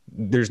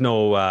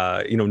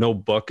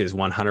book is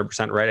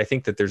 100% right. I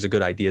think that there's a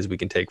good ideas we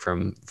can take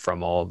from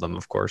all of them,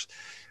 of course.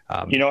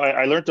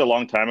 I learned a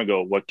long time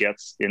ago, what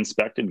gets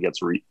inspected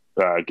gets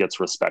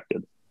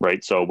respected,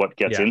 right? So what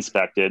gets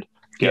inspected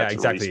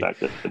gets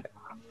respected.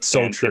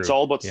 So true. It's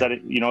all about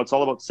setting, it's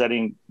all about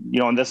setting,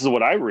 and this is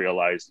what I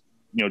realized,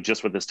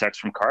 just with this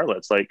text from Carla.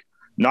 It's like,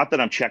 not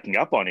that I'm checking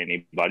up on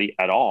anybody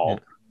at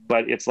all,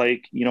 but it's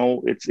like,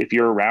 it's, if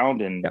you're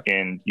around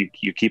and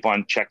you keep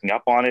on checking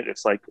up on it,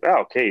 it's like,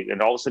 oh, okay.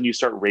 And all of a sudden you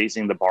start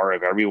raising the bar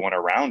of everyone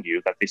around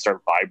you, that they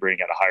start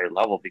vibrating at a higher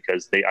level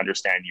because they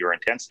understand your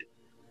intensity.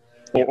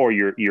 Or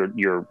your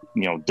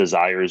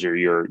desires, or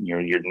your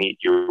need,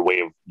 your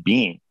way of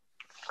being.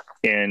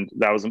 And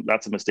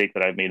that's a mistake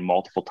that I've made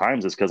multiple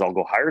times, is because I'll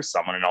go hire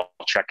someone and I'll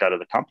check out of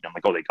the company. I'm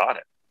like, oh, they got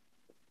it.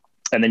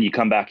 And then you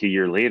come back a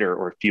year later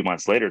or a few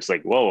months later, it's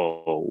like,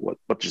 whoa,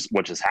 what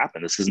just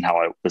happened? This isn't how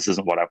I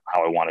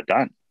want it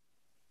done.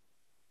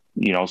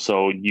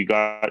 So you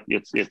got you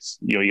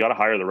got to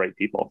hire the right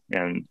people,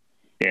 and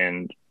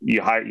you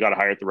got to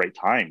hire at the right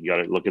time. You got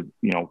to look at,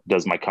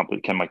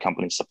 can my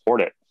company support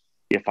it?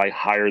 If I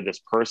hire this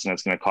person,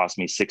 it's going to cost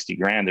me 60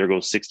 grand. There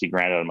goes 60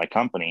 grand out of my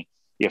company.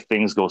 If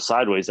things go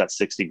sideways, that's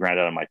 60 grand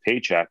out of my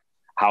paycheck.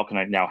 How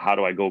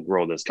do I go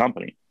grow this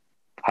company?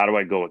 How do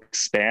I go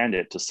expand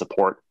it to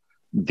support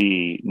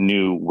the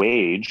new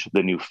wage,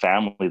 the new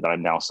family that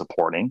I'm now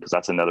supporting? Because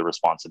that's another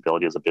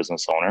responsibility as a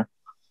business owner.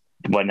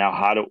 But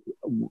now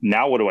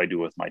what do I do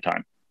with my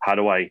time? How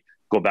do I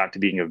go back to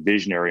being a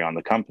visionary on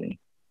the company?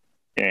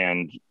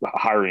 And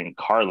hiring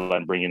Carla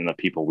and bringing in the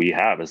people we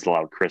have has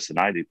allowed Chris and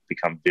I to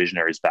become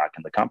visionaries back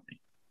in the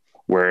company,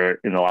 where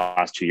in the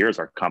last 2 years,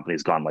 our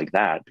company's gone like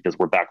that because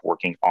we're back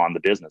working on the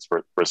business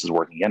versus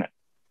working in it.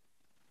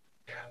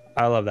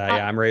 I love that.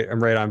 Yeah, I'm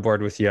right on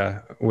board with you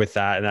with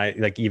that. And I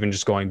like, even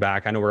just going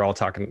back, I know we're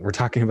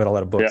talking about a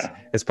lot of books. Yeah.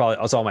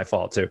 It's all my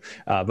fault too.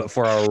 But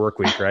 4-hour work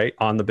week, right?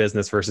 On the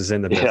business versus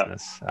in the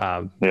business.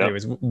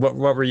 Anyways, what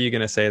were you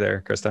going to say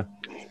there, Krista?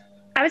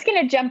 I was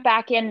going to jump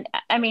back in.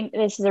 I mean,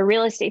 this is a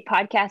real estate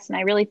podcast, and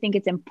I really think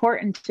it's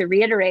important to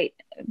reiterate,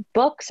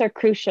 books are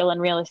crucial in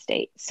real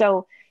estate.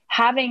 So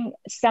having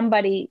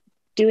somebody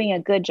doing a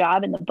good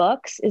job in the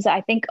books is,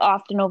 I think,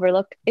 often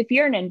overlooked. If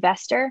you're an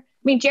investor,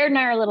 I mean, Jared and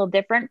I are a little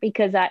different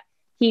because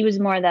he was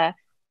more the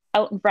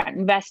out in front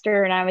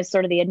investor and I was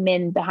sort of the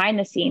admin behind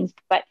the scenes.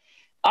 But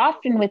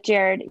often with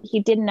Jared, he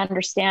didn't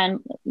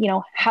understand,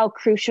 how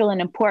crucial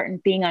and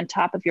important being on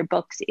top of your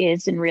books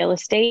is in real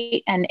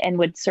estate, and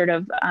would sort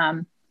of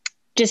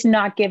just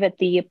not give it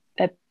the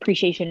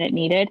appreciation it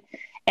needed.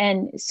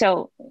 And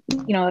so,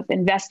 if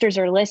investors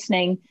are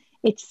listening,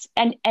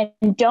 I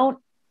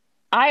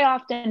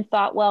often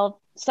thought,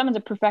 well, someone's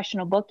a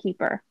professional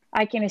bookkeeper,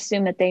 I can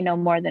assume that they know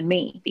more than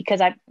me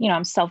because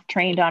I'm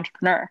self-trained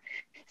entrepreneur.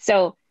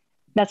 So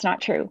that's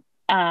not true.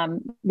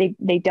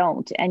 They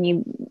don't. And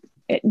you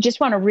just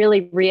want to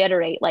really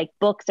reiterate, like,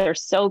 books are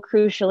so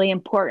crucially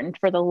important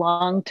for the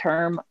long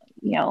term,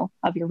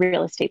 of your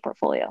real estate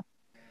portfolio.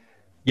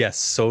 Yes,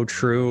 so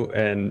true.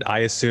 And I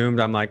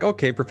assumed, I'm like,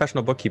 okay,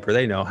 professional bookkeeper,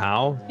 they know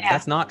how. Yeah.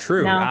 That's not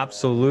true. No,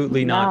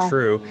 Absolutely not no.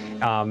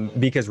 true.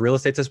 Because real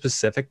estate's a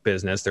specific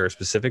business. There are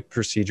specific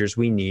procedures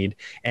we need.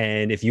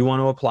 And if you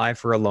want to apply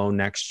for a loan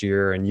next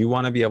year and you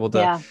want to be able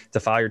Yeah. to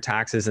file your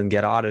taxes and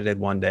get audited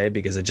one day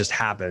because it just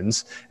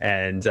happens,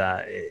 and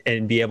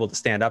be able to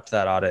stand up to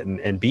that audit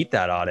and beat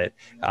that audit,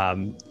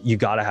 you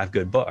got to have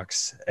good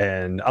books.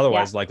 And Yeah.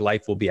 otherwise, like,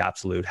 life will be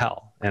absolute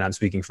hell. And I'm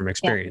speaking from Yeah.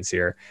 experience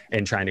here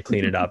and trying to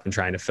clean it up and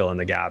trying to fill in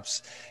the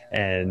gaps.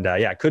 And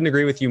yeah, I couldn't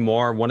agree with you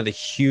more. One of the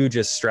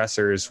hugest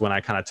stressors when I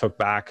kind of took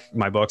back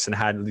my books and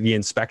had the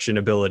inspection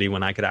ability,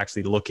 when I could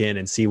actually look in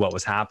and see what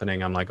was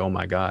happening, I'm like, oh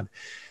my God.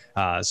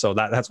 So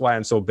that's why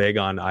I'm so big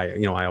on,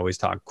 I always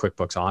talk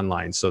QuickBooks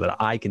Online so that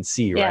I can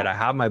see, right? I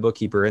have my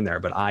bookkeeper in there,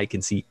 but I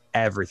can see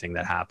everything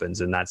that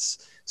happens. And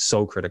that's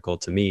so critical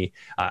to me.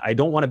 I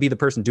don't want to be the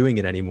person doing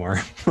it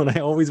anymore, but I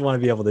always want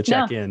to be able to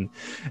check in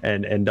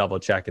and double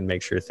check and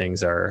make sure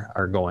things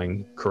are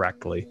going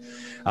correctly.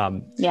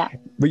 Yeah.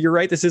 But you're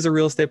right, this is a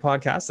real estate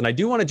podcast. And I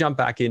do want to jump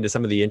back into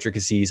some of the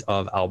intricacies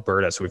of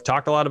Alberta. So we've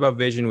talked a lot about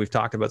vision. We've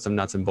talked about some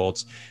nuts and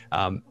bolts.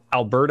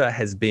 Alberta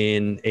has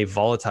been a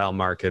volatile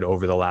market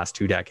over the last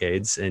 2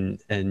 decades. And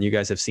you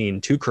guys have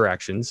seen 2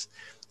 corrections,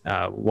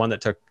 one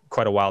that took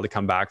quite a while to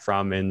come back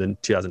from in the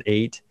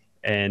 2008.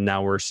 And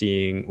now we're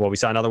seeing, we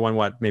saw another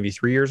one, maybe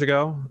 3 years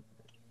ago?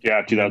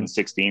 Yeah,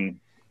 2016.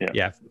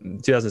 Yeah,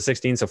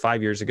 2016. So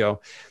 5 years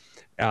ago.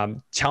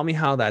 Tell me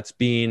how that's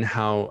been,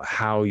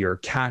 how your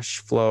cash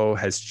flow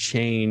has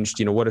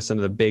changed. What are some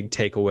of the big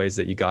takeaways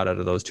that you got out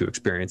of those 2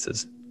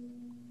 experiences?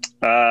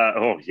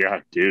 Oh yeah,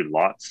 dude,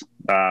 lots.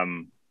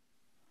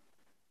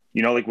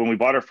 Like when we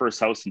bought our first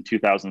house in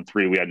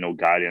 2003, we had no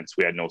guidance,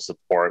 we had no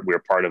support. We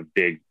were part of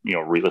big,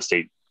 real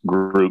estate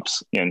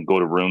groups and go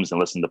to rooms and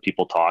listen to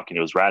people talk, and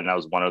it was rad. And I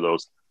was one of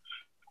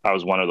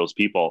those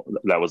people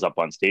that was up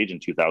on stage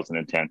in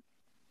 2010.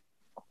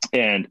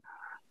 And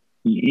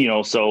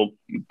so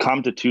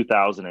come to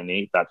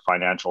 2008, that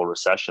financial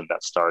recession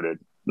that started,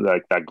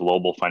 like that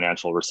global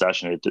financial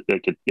recession,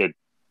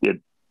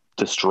 it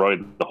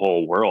destroyed the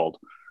whole world.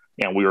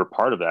 And we were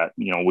part of that.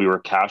 We were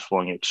cash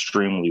flowing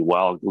extremely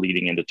well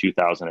leading into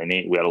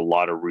 2008. We had a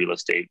lot of real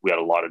estate. We had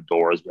a lot of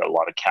doors. We had a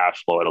lot of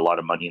cash flow. We had a lot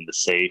of money in the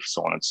safe,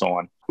 so on and so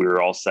on. We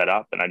were all set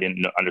up, and I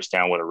didn't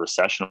understand what a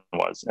recession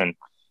was.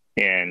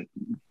 And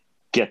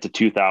get to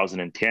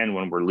 2010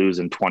 when we're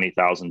losing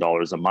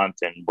 $20,000 a month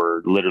and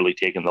we're literally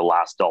taking the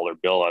last dollar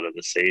bill out of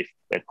the safe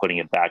and putting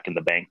it back in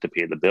the bank to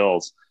pay the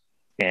bills,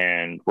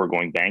 and we're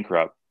going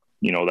bankrupt.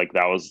 Like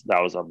that was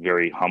a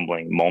very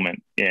humbling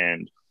moment.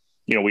 And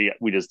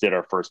we just did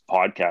our first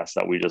podcast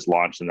that we just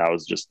launched, and that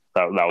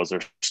was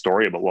our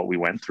story about what we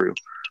went through.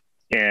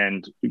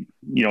 And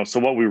so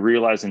what we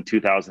realized in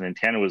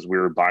 2010 was we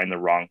were buying the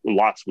wrong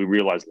lots. We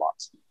realized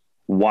lots.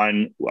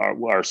 One,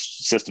 our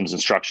systems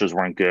and structures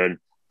weren't good.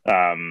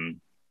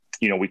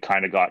 We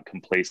kind of got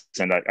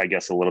complacent. I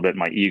guess a little bit.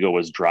 My ego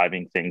was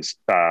driving things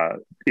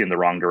in the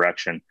wrong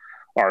direction.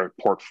 Our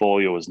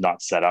portfolio was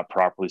not set up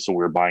properly, so we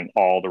were buying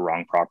all the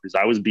wrong properties.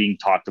 I was being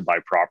taught to buy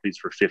properties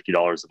for $50 a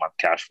month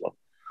cash flow,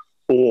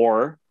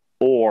 or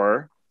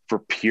for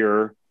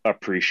pure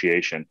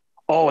appreciation.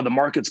 Oh, the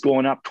market's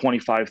going up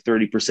 25,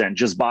 30%.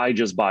 Just buy,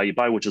 you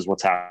buy, which is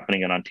what's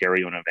happening in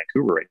Ontario and in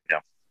Vancouver right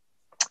now,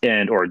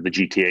 or the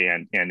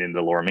GTA and in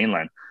the Lower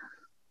Mainland.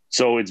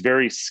 So it's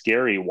very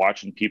scary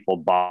watching people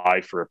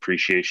buy for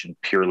appreciation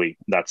purely.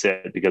 That's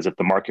it. Because if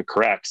the market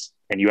corrects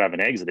and you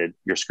haven't exited,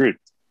 you're screwed,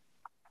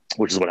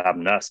 which is what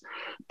happened to us.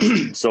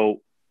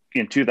 So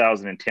in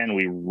 2010,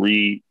 we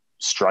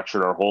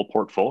restructured our whole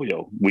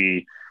portfolio.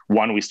 We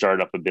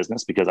started up a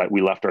business because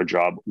we left our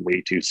job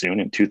way too soon.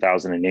 In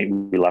 2008,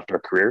 we left our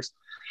careers.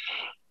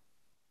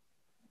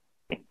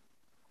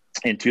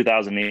 In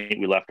 2008,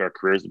 we left our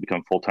careers to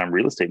become full-time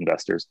real estate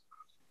investors.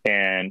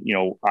 And,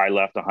 I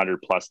left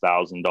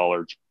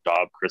 $100,000+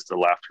 job.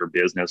 Krista left her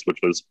business, which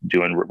was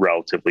doing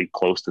relatively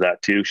close to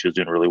that too. She was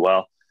doing really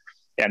well.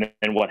 And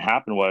what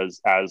happened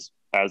was, as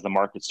the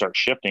market starts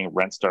shifting,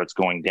 rent starts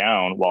going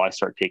down. While I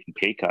start taking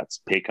pay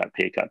cuts,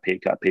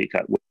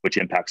 which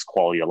impacts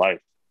quality of life.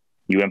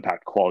 You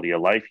impact quality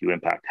of life, you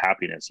impact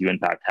happiness. You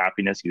impact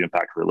happiness, you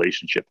impact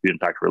relationship. You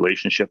impact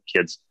relationship,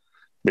 kids.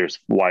 There's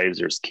wives,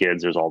 there's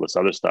kids, there's all this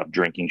other stuff.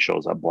 Drinking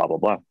shows up, blah, blah,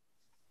 blah.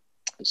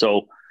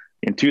 So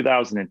in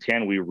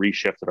 2010, we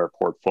reshifted our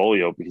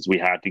portfolio because we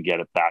had to get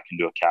it back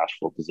into a cash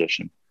flow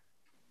position.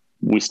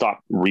 We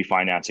stopped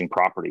refinancing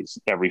properties.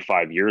 Every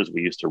 5 years,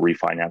 we used to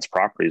refinance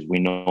properties. We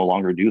no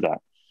longer do that,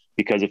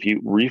 because if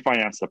you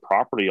refinance the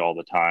property all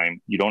the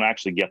time, you don't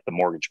actually get the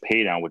mortgage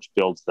pay down, which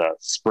builds the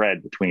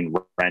spread between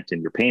rent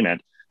and your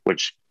payment,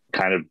 which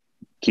kind of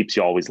keeps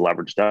you always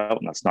leveraged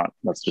out. And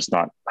that's just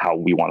not how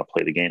we want to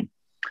play the game.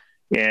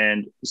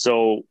 And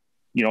so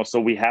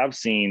we have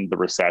seen the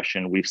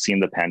recession, we've seen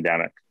the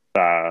pandemic.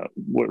 And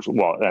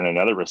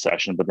another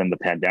recession, but then the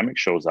pandemic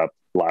shows up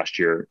last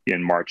year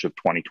in March of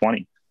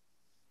 2020.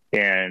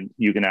 And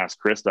you can ask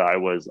Krista, I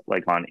was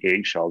like on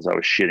eggshells. I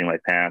was shitting my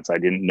pants. I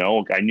didn't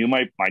know. I knew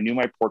my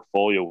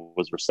portfolio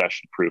was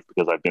recession proof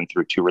because I've been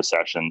through 2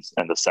 recessions,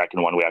 and the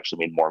second one we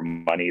actually made more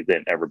money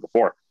than ever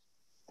before.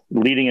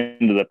 Leading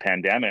into the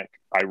pandemic,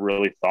 I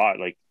really thought,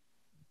 like,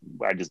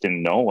 I just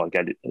didn't know. Like,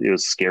 it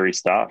was scary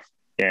stuff.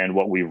 And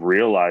what we've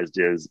realized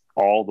is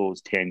all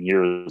those 10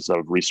 years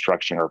of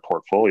restructuring our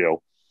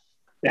portfolio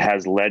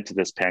has led to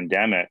this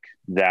pandemic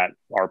that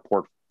our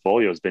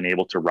portfolio has been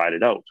able to ride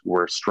it out.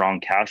 We're strong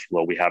cash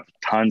flow. We have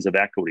tons of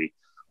equity.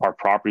 Our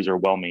properties are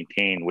well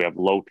maintained. We have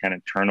low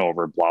tenant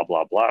turnover, blah,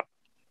 blah, blah.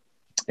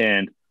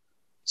 And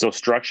so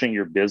structuring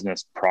your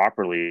business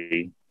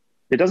properly,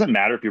 it doesn't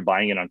matter if you're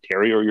buying in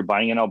Ontario or you're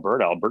buying in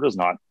Alberta. Alberta's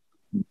not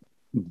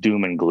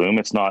doom and gloom.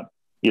 It's not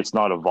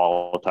a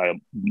volatile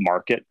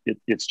market.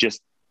 It's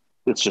just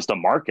a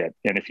market.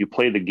 And if you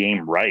play the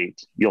game right,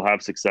 you'll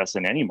have success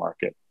in any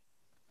market.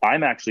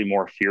 I'm actually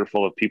more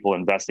fearful of people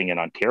investing in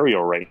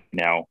Ontario right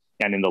now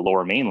and in the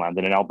lower mainland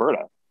than in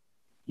Alberta.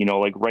 You know,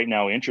 like right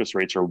now, interest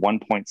rates are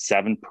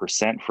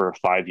 1.7% for a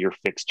 5-year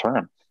fixed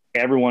term.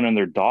 Everyone and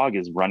their dog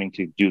is running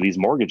to do these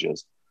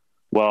mortgages.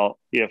 Well,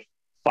 if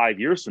 5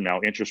 years from now,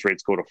 interest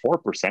rates go to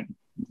 4%,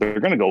 they're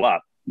going to go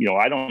up. You know,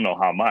 I don't know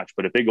how much,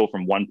 but if they go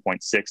from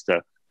 1.6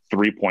 to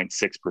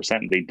 3.6%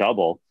 and they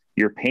double,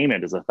 your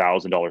payment is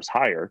 $1,000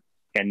 higher.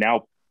 And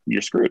now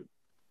you're screwed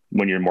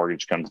when your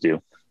mortgage comes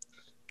due.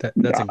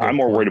 I'm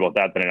more worried about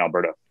that than in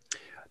Alberta.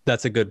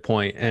 That's a good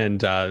point.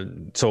 And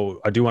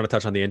so I do want to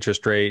touch on the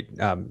interest rate.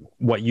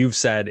 What you've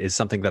said is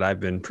something that I've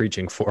been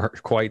preaching for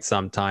quite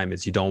some time,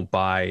 is you don't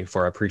buy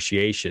for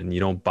appreciation. You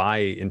don't buy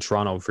in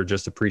Toronto for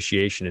just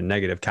appreciation and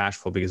negative cash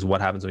flow, because what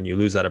happens when you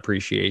lose that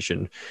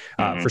appreciation?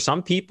 For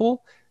some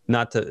people,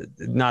 not to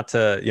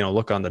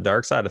look on the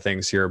dark side of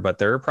things here, but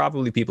there are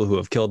probably people who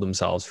have killed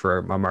themselves for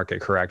a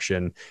market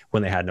correction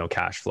when they had no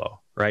cash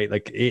flow, right?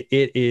 Like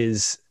it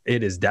is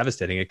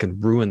devastating. It can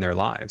ruin their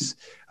lives.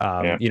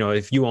 You know,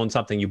 if you own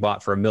something you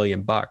bought for $1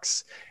 million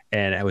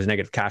and it was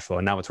negative cash flow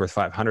and now it's worth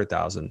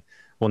 500,000.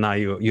 Well, now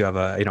you have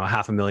a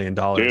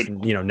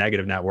 $500,000,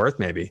 negative net worth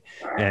maybe.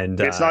 And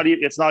it's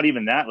not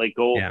even that. Like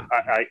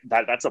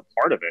that's a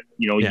part of it.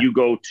 You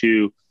go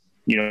to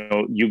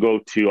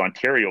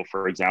Ontario,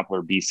 for example,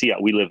 or BC.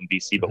 We live in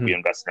BC, but we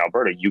invest in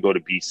Alberta. You go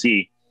to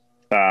BC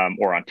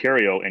or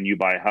Ontario and you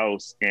buy a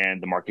house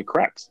and the market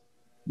corrects.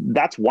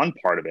 That's one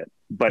part of it.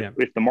 But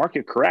if the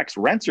market corrects,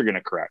 rents are going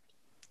to correct.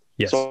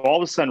 Yes. So all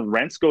of a sudden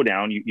rents go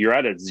down. You're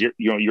at a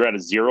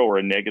zero or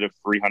a negative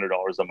 $300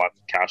 a month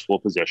cash flow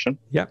position.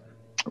 Yeah.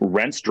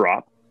 Rents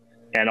drop,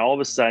 and all of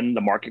a sudden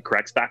the market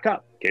corrects back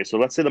up. Okay. So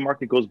let's say the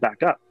market goes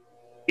back up.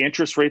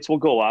 Interest rates will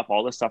go up.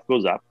 All this stuff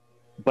goes up.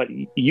 But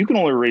you can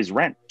only raise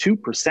rent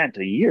 2%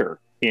 a year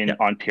in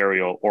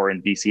Ontario or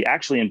in BC.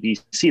 Actually, in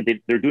BC,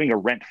 they're doing a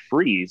rent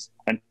freeze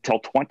until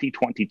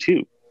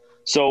 2022.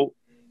 So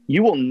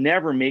you will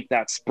never make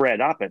that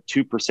spread up at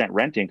 2%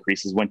 rent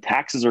increases when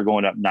taxes are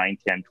going up 9,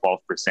 10, 12%.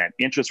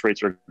 Interest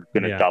rates are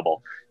going to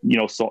double.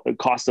 So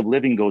cost of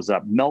living goes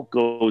up, milk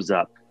goes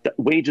up,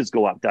 wages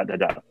go up,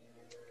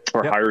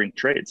 or hiring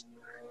trades.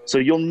 So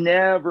you'll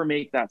never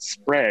make that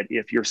spread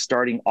if you're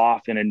starting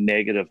off in a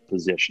negative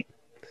position.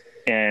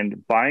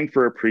 And buying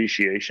for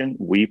appreciation,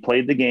 we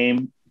played the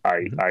game.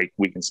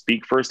 We can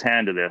speak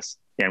firsthand to this,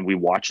 and we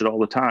watch it all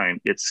the time.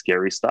 It's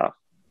scary stuff.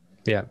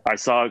 Yeah, I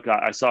saw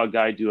a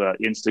guy do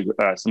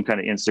some kind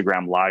of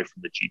Instagram live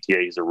from the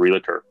GTA. He's a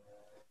realtor,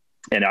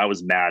 and I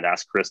was mad.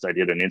 Ask Krista. I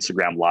did an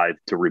Instagram live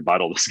to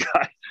rebuttal this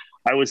guy.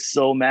 I was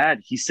so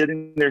mad. He's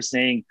sitting there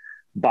saying,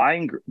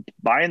 buying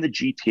the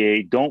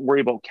GTA, don't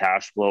worry about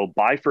cash flow,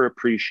 buy for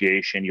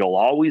appreciation, you'll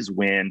always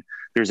win.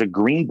 There's a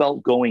green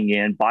belt going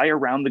in, buy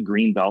around the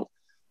green belt.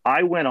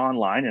 I went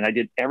online and I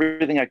did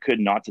everything I could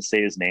not to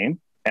say his name.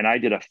 And I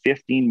did a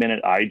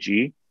 15-minute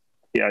IG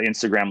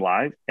Instagram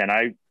live. And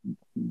I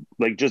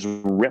just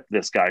ripped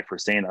this guy for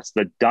saying that's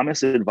the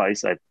dumbest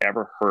advice I've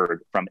ever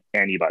heard from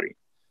anybody.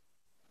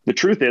 The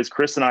truth is,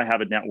 Chris and I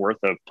have a net worth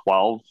of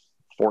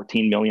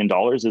 $14 million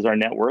is our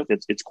net worth.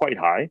 It's quite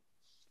high.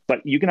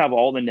 But you can have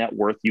all the net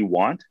worth you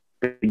want,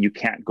 but you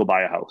can't go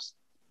buy a house.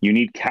 You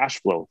need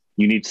cash flow.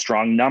 You need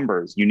strong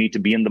numbers. You need to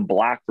be in the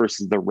black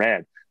versus the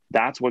red.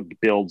 That's what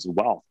builds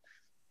wealth.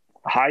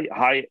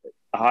 High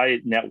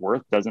net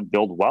worth doesn't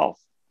build wealth.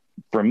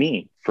 For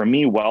me,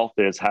 wealth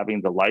is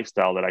having the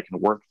lifestyle that I can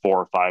work 4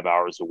 or 5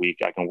 hours a week.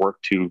 I can work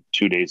two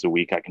days a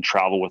week. I can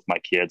travel with my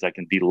kids. I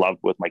can be loved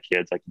with my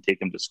kids. I can take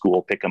them to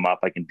school, pick them up.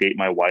 I can date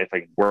my wife. I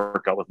can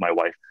work out with my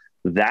wife.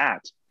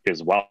 That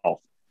is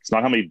wealth. It's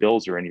not how many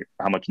bills are in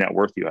how much net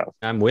worth you have.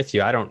 I'm with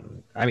you.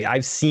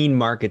 I've seen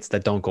markets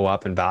that don't go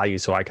up in value.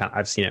 So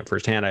I've seen it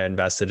firsthand. I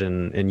invested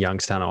in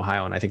Youngstown,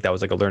 Ohio. And I think that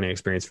was like a learning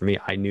experience for me.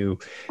 I knew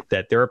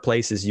that there are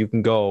places you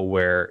can go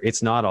where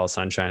it's not all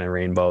sunshine and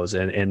rainbows.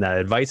 And the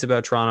advice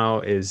about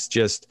Toronto is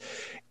just,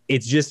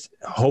 it's just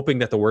hoping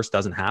that the worst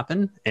doesn't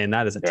happen. And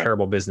that is a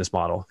terrible business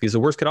model, because the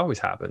worst could always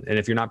happen. And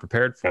if you're not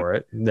prepared for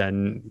it,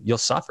 then you'll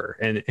suffer.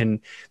 And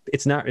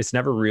it's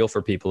never real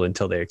for people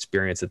until they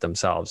experience it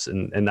themselves.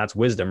 And that's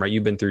wisdom, right?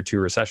 You've been through 2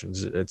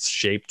 recessions. It's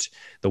shaped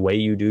the way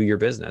you do your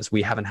business.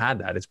 We haven't had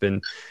that. It's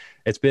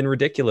been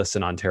ridiculous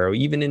in Ontario.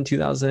 Even in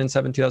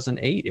 2007,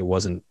 2008, it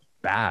wasn't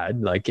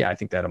bad. Like, I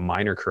think they had a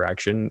minor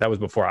correction. That was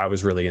before I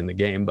was really in the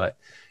game, but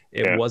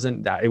it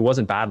wasn't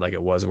bad like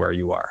it was where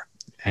you are.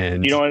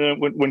 And and then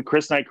when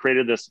Chris and I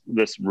created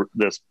this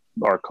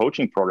our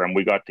coaching program,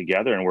 we got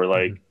together and we're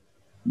like,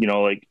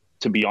 like,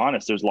 to be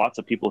honest, there's lots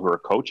of people who are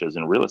coaches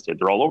in real estate.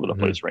 They're all over the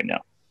place right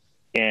now.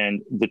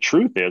 And the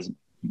truth is,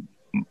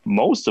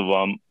 most of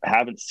them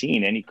haven't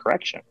seen any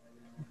correction.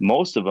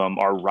 Most of them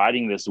are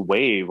riding this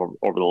wave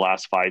over the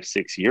last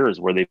 5-6 years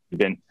where they've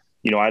been,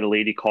 I had a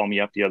lady call me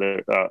up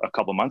a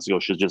couple of months ago.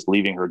 She was just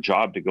leaving her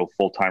job to go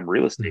full-time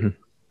real estate.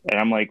 And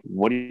I'm like,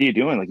 what are you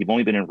doing? Like, you've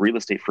only been in real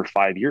estate for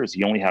 5 years.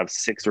 You only have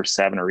 6 or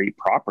 7 or 8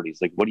 properties.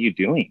 Like, what are you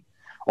doing?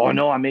 Oh,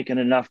 no, I'm making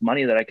enough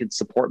money that I could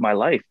support my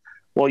life.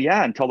 Well,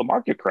 yeah, until the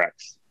market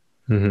corrects.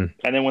 And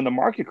then when the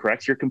market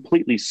corrects, you're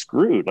completely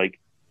screwed. Like,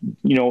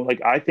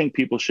 I think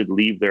people should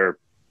leave their,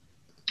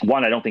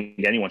 I don't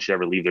think anyone should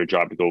ever leave their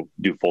job to go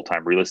do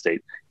full-time real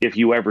estate. If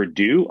you ever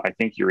do, I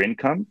think your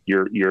income,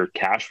 your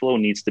cash flow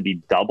needs to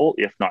be double,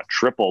 if not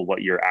triple,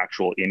 what your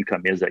actual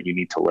income is that you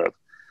need to live.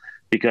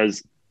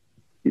 Because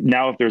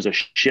now, if there's a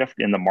shift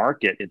in the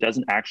market, it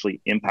doesn't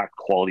actually impact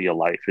quality of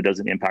life. It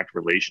doesn't impact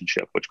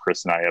relationship, which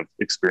Chris and I have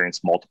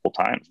experienced multiple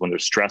times. When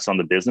there's stress on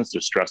the business,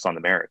 there's stress on the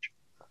marriage.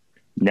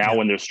 Now,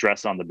 when there's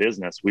stress on the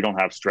business, we don't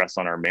have stress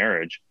on our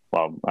marriage.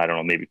 Well, I don't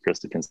know, maybe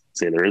Krista can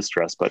say there is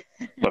stress, but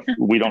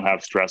we don't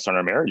have stress on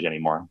our marriage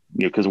anymore,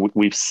 because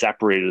we've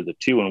separated the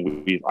two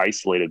and we've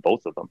isolated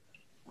both of them.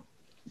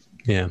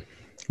 Yeah.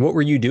 What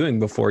were you doing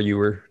before you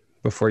were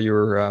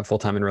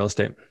full-time in real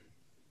estate?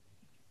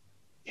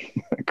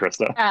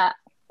 Krista?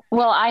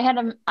 Well, I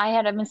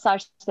had a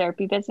massage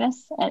therapy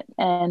business,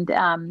 and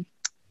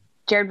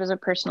Jared was a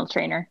personal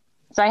trainer.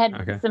 So I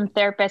had some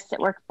therapists that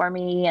worked for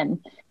me,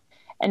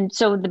 and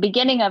so the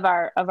beginning of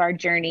our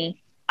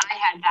journey, I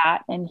had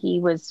that, and he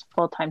was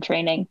full-time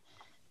training.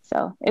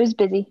 So it was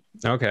busy.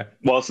 Okay.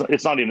 Well,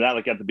 it's not even that.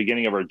 Like, at the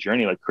beginning of our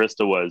journey, like,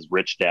 Krista was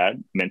rich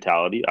dad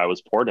mentality. I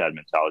was poor dad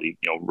mentality,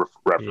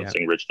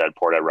 referencing Rich Dad,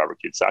 Poor Dad, Robert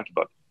Kiyosaki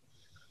book.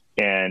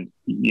 And,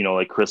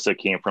 like, Krista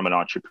came from an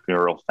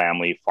entrepreneurial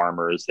family,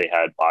 farmers. They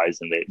had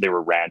bison, they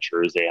were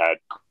ranchers, they had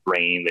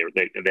grain,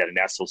 they had an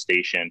Esso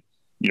station.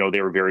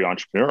 They were very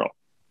entrepreneurial.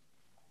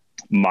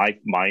 My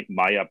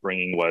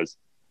upbringing was,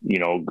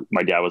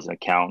 my dad was an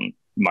accountant.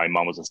 My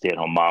mom was a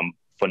stay-at-home mom.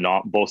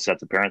 Both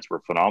sets of parents were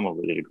phenomenal.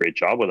 They did a great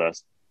job with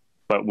us,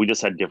 but we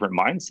just had different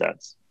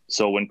mindsets.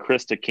 So when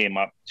Krista came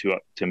up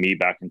to me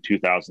back in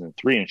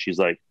 2003, and she's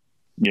like,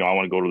 I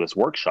want to go to this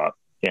workshop.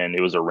 And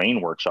it was a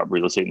RAIN workshop,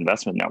 Real Estate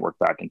Investment Network,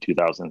 back in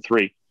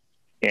 2003.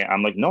 And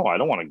I'm like, no, I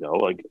don't want to go.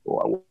 Like,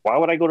 why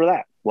would I go to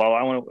that? Well,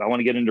 I want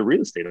to get into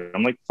real estate.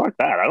 I'm like, fuck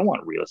that. I don't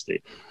want real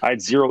estate. I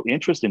had zero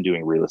interest in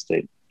doing real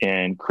estate.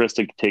 And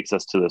Krista takes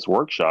us to this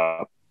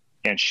workshop,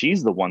 and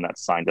she's the one that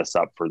signed us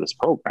up for this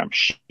program.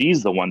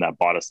 She's the one that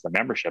bought us the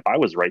membership. I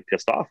was right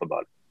pissed off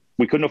about it.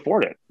 We couldn't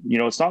afford it.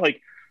 It's not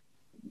like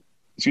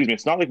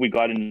we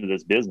got into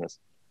this business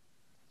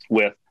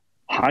with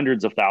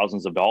hundreds of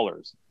thousands of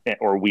dollars,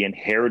 or we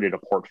inherited a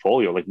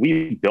portfolio. Like,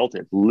 we built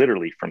it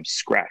literally from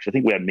scratch. I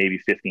think we had maybe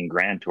 15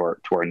 grand to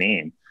our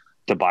name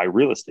to buy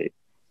real estate.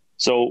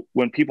 So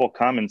when people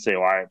come and say,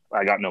 well,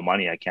 I got no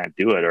money, I can't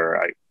do it, or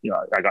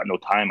I got no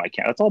time, I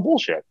can't, that's all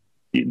bullshit.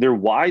 Their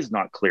why's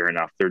not clear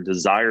enough. Their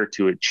desire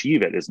to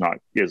achieve it is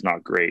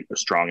not great or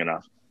strong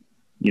enough.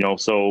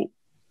 So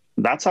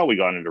that's how we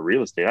got into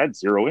real estate. I had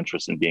zero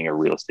interest in being a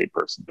real estate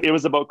person. It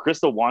was about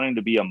Krista wanting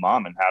to be a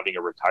mom and having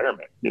a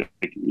retirement,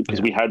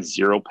 because we had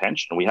zero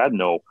pension. We had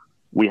no,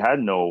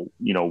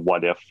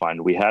 what if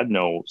fund. We had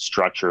no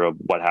structure of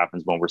what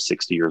happens when we're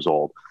 60 years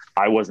old.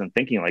 I wasn't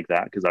thinking like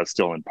that because I was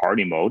still in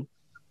party mode.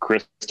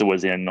 Krista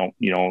was in,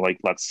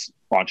 let's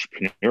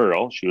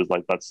entrepreneurial. She was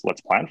like, let's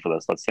plan for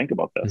this. Let's think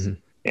about this.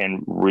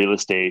 And real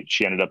estate,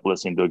 she ended up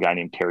listening to a guy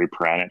named Terry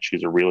Pranet.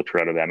 She's a realtor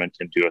out of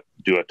Edmonton,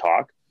 do a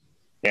talk.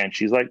 And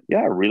she's like,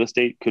 yeah, real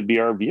estate could be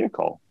our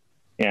vehicle.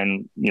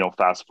 And,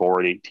 fast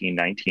forward 18,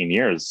 19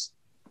 years,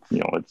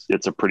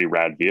 it's a pretty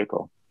rad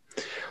vehicle.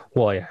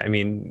 Well, yeah, I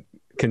mean,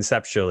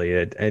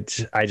 conceptually,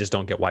 I just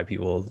don't get why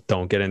people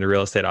don't get into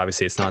real estate.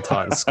 Obviously, it's not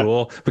taught in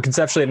school, but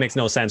conceptually, it makes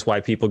no sense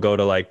why people go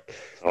to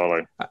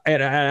Totally.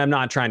 And I'm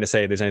not trying to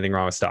say there's anything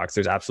wrong with stocks.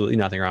 There's absolutely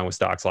nothing wrong with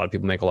stocks. A lot of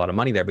people make a lot of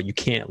money there, but you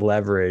can't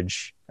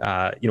leverage,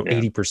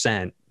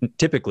 80%.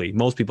 Typically,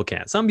 most people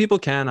can't. Some people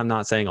can. I'm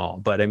not saying all,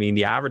 but I mean,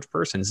 the average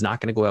person is not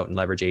going to go out and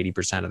leverage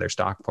 80% of their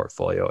stock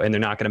portfolio, and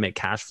they're not going to make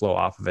cash flow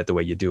off of it the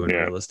way you do in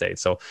real estate.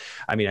 So,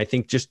 I mean, I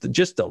think just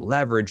the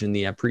leverage and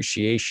the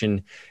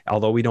appreciation,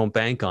 although we don't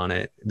bank on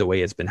it the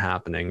way it's been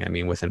happening, I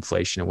mean, with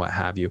inflation and what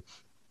have you,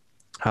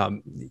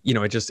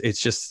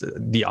 it's just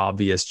the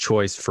obvious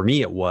choice for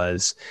me. It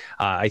was,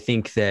 I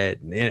think that,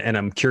 and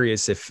I'm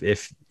curious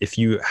if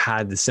you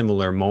had the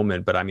similar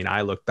moment, but I mean,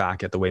 I look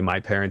back at the way my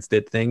parents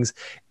did things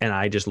and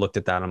I just looked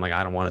at that. And I'm like,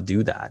 I don't want to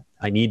do that.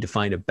 I need to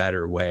find a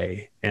better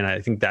way. And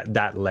I think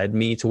that led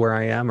me to where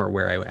I am, or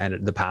where I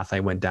ended, the path I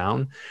went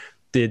down.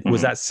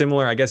 Was that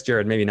similar? I guess,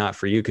 Jared, maybe not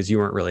for you, because you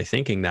weren't really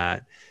thinking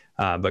that.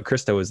 But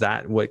Krista, was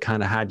that what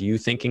kind of had you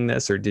thinking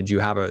this, or did you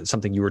have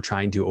something you were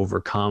trying to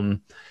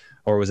overcome?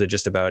 Or was it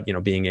just about,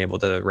 being able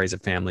to raise a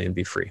family and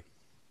be free?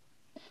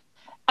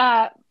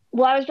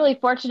 Well, I was really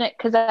fortunate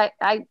because I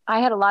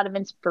had a lot of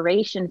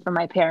inspiration from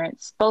my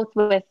parents, both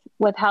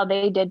with how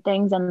they did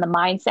things and the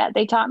mindset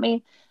they taught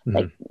me.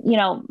 Like,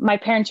 my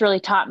parents really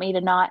taught me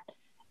to not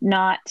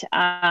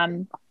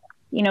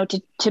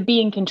to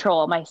be in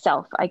control of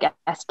myself, I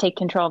guess, take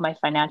control of my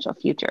financial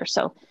future.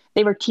 So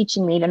they were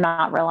teaching me to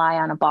not rely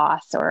on a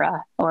boss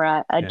or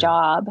a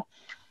job.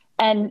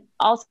 And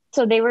also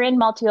they were in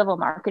multi-level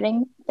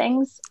marketing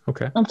things.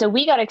 Okay. And so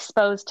we got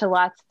exposed to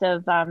lots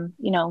of,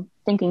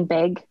 thinking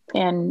big,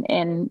 and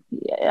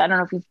I don't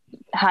know if you've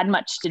had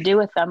much to do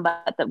with them,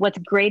 but what's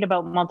great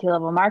about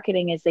multi-level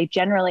marketing is they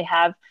generally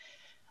have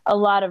a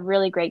lot of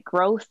really great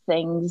growth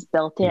things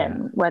built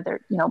in,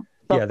 whether, books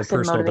the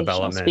personal and motivational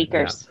development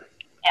speakers.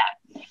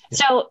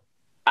 Yeah.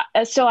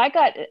 So I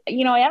got,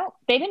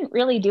 they didn't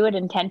really do it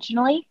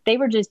intentionally. They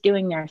were just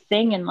doing their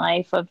thing in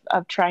life of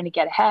trying to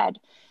get ahead.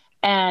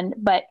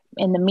 But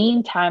in the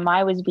meantime,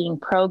 I was being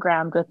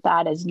programmed with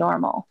that as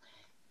normal.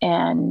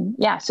 And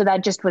so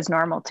that just was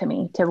normal to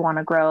me, to want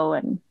to grow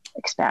and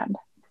expand.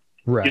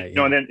 Right.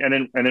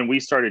 And then we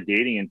started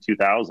dating in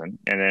 2000.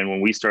 And then when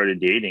we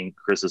started dating,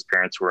 Krista's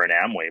parents were in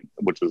Amway,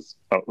 which was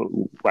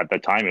at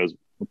that time, it was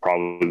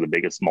probably the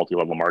biggest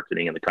multi-level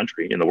marketing in the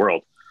country, in the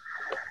world.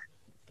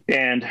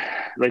 And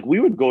like, we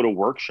would go to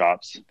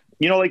workshops,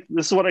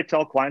 this is what I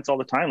tell clients all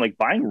the time, like,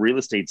 buying real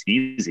estate's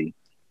easy.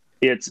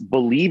 It's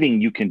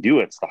believing you can do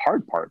it. It's the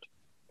hard part.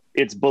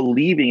 It's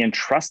believing and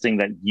trusting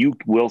that you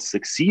will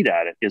succeed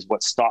at it is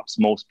what stops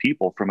most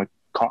people from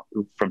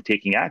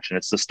taking action.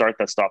 It's the start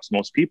that stops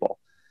most people,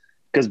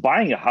 because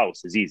buying a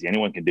house is easy.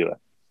 Anyone can do it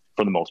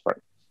for the most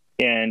part.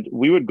 And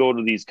we would go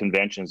to these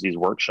conventions, these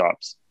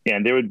workshops,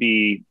 and there would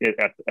be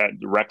at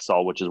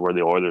Rexall, which is where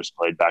the Oilers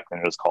played back then.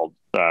 It was called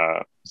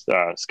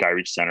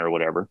Skyreach Center or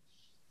whatever.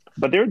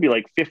 But there would be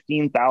like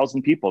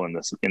 15,000 people in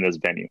this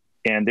venue.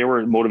 And there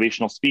were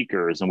motivational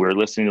speakers, and we were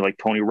listening to like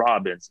Tony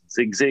Robbins,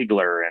 Zig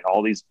Ziglar, and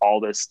all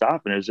this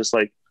stuff. And it was just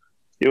like,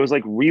 it was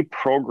like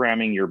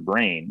reprogramming your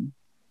brain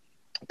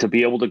to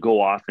be able to go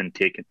off and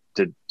take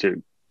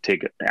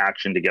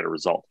action to get a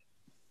result.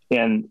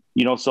 And,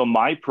 so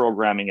my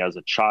programming as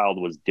a child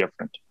was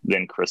different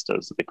than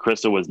Krista's.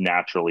 Krista was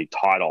naturally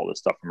taught all this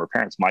stuff from her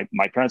parents. My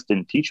parents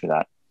didn't teach me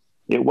that.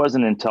 It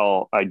wasn't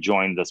until I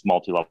joined this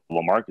multi-level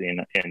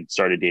marketing and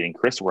started dating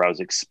Krista where I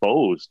was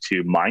exposed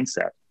to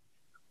mindset.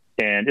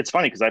 And it's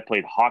funny because I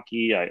played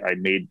hockey. I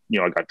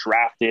got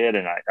drafted,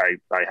 and I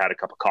had a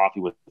cup of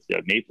coffee with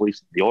the Maple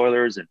Leafs, the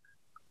Oilers. And,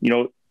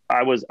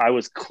 I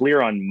was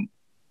clear on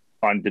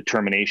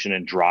determination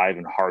and drive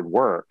and hard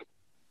work,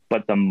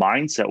 but the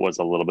mindset was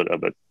a little bit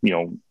of a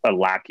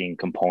lacking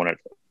component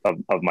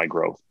of my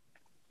growth,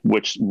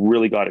 which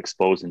really got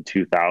exposed in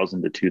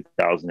 2000 to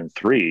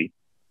 2003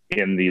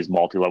 in these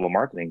multi-level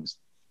marketings.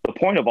 The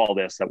point of all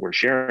this that we're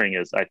sharing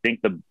is I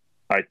think the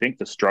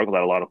struggle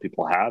that a lot of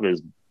people have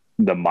is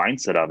the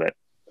mindset of it,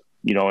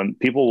 and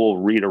people will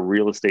read a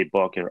real estate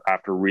book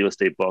after real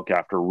estate book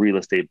after real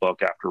estate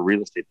book after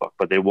real estate book,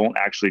 but they won't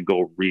actually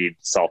go read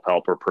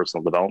self-help or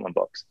personal development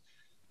books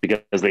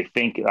because they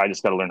think, I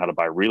just got to learn how to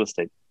buy real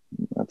estate.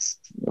 That's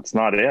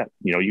not it.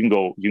 You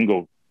can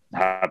go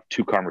have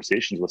 2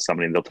 conversations with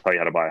somebody and they'll tell you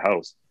how to buy a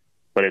house,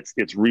 but it's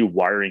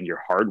rewiring your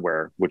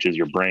hardware, which is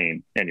your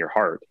brain and your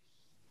heart,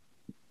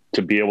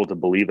 to be able to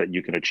believe that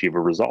you can achieve a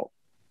result.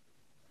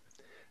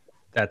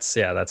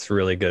 That's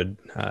really good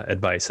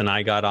advice. And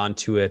I got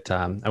onto it.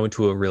 I went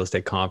to a real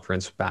estate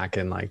conference back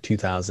in like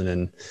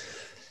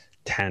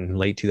 2010,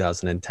 late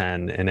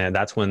 2010. And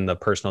that's when the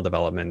personal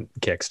development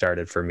kick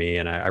started for me.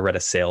 And I read a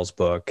sales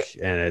book,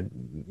 and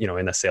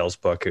in the sales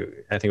book,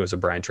 I think it was a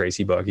Brian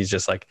Tracy book. He's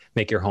just like,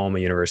 make your home a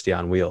university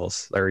on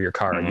wheels, or your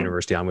car a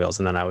university on wheels.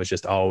 And then I was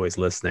just always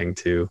listening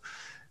to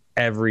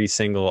every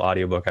single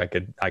audiobook I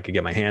could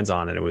get my hands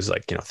on. And it was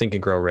like, Think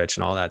and Grow Rich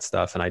and all that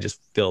stuff. And I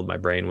just filled my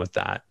brain with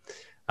that.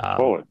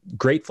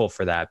 Grateful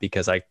for that,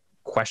 because I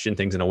question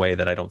things in a way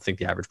that I don't think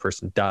the average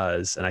person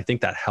does. And I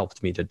think that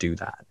helped me to do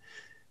that.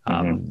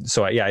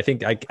 So I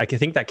think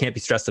that can't be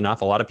stressed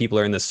enough. A lot of people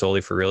are in this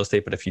solely for real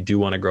estate, but if you do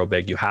want to grow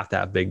big, you have to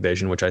have big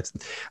vision, which I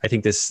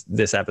think this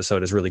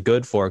episode is really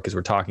good for, because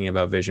we're talking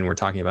about vision. We're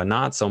talking about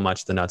not so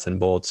much the nuts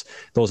and bolts.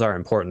 Those are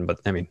important, but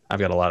I mean,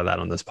 I've got a lot of that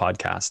on this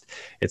podcast.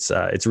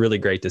 It's really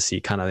great to see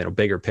kind of,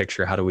 bigger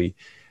picture. How do we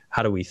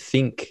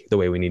think the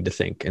way we need to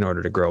think in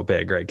order to grow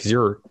big, right? Because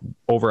you're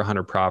over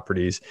 100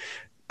 properties,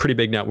 pretty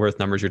big net worth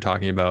numbers you're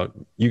talking about.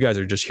 You guys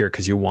are just here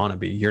because you want to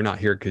be. You're not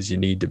here because you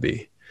need to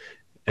be.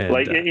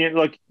 And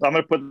like I'm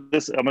gonna put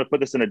this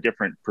in a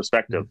different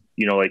perspective.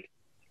 You know, like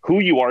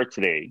who you are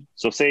today.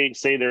 So say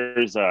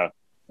there's a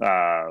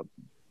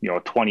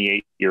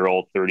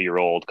 28-year-old,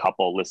 30-year-old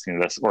couple listening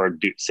to this, or a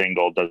dude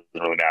single, doesn't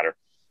really matter.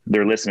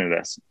 They're listening to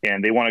this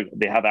and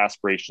they have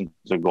aspirations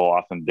to go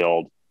off and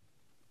build,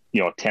 a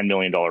 $10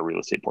 million real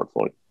estate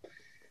portfolio.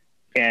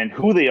 And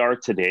who they are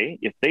today,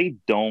 if they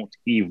don't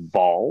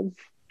evolve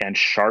and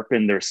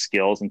sharpen their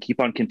skills and keep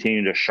on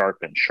continuing to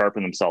sharpen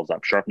themselves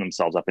up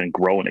and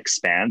grow and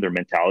expand their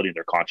mentality and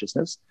their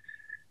consciousness,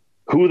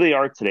 who they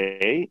are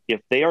today,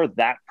 if they are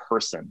that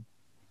person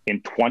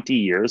in 20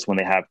 years when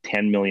they have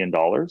 $10 million,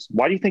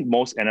 why do you think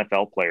most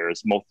NFL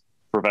players, most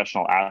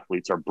professional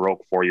athletes are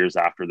broke 4 years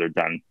after they're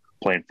done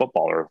playing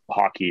football or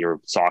hockey or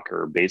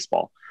soccer or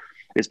baseball?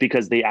 It's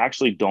because they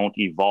actually don't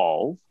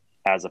evolve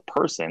as a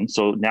person.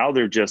 So now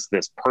they're just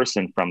this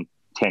person from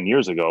 10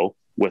 years ago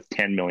with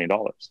 $10 million.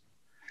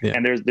 Yeah.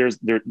 And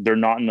they're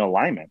not in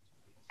alignment.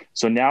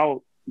 So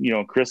now,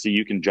 Krista,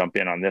 you can jump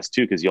in on this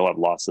too, because you'll have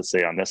lots to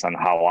say on this, on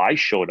how I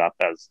showed up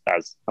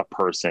as a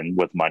person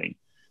with money,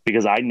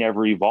 because I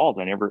never evolved.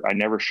 I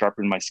never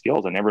sharpened my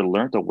skills. I never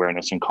learned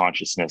awareness and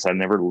consciousness. I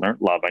never learned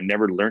love. I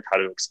never learned how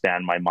to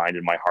expand my mind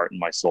and my heart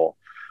and my soul.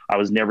 I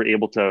was never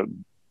able to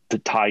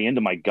tie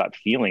into my gut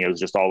feeling. It was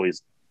just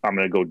always, I'm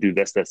going to go do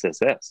this.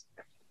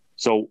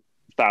 So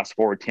fast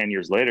forward 10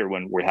 years later,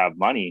 when we have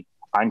money,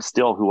 I'm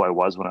still who I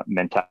was when I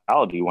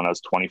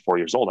was 24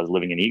 years old. I was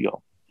living in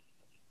ego.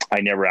 I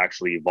never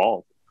actually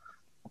evolved.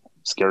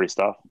 Scary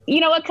stuff.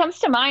 What comes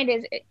to mind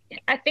is,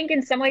 I think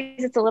in some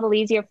ways it's a little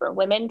easier for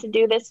women to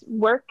do this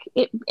work,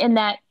 in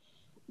that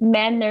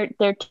men,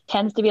 there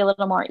tends to be a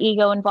little more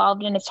ego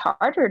involved, and it's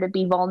harder to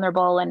be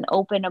vulnerable and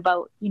open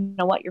about,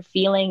 what you're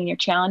feeling and your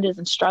challenges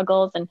and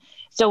struggles. And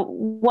so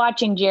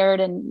watching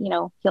Jared, and,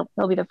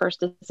 he'll be the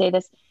first to say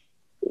this,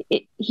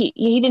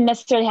 he didn't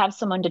necessarily have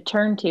someone to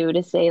turn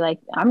to say, like,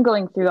 I'm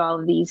going through all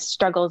of these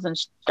struggles and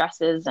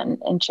stresses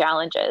and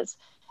challenges.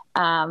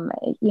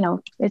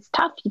 It's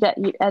tough that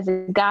as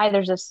a guy,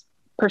 there's this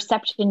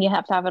perception you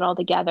have to have it all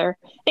together.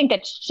 I think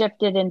that's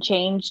shifted and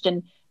changed,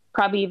 and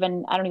probably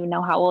even, I don't even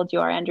know how old you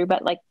are, Andrew,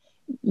 but like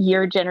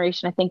your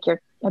generation, I think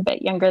you're a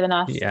bit younger than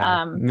us.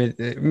 Yeah.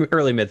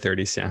 Early mid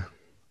 30s.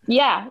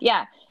 Yeah.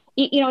 Yeah.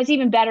 It's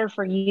even better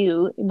for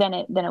you than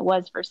it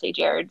was for, say,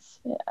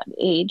 Jared's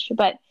age,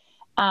 but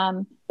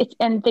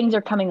and things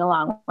are coming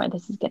along where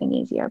this is getting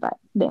easier, but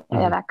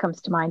that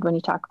comes to mind when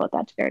you talk about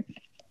that, Jared.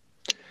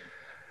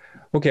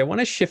 Okay, I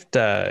want to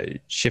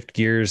shift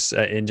gears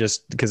and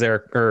just because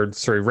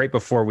right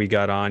before we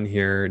got on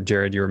here,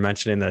 Jared, you were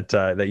mentioning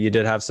that you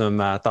did have some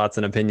thoughts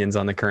and opinions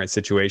on the current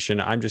situation.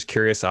 I'm just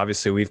curious.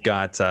 Obviously, we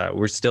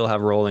still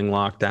have rolling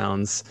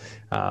lockdowns,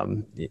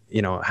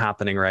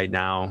 happening right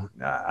now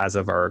as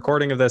of our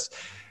recording of this.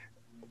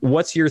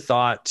 What's your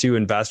thought to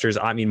investors?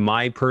 I mean,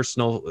 my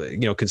personal,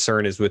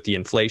 concern is with the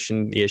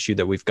inflation, the issue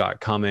that we've got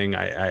coming.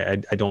 I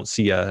don't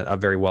see a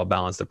very well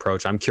balanced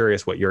approach. I'm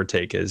curious what your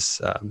take is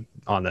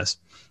on this.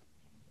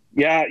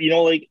 Yeah,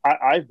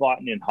 I've bought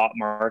in hot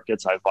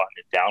markets, I've bought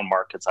in down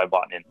markets, I've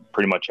bought in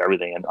pretty much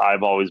everything, and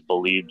I've always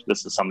believed,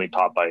 this is something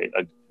taught by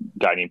a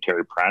guy named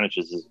Terry Pranich,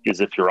 is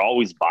if you're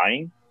always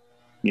buying,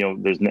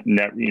 there's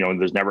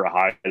never a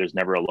high, there's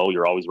never a low.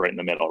 You're always right in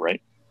the middle,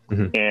 right?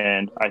 Mm-hmm.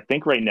 And I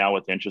think right now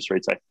with interest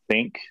rates,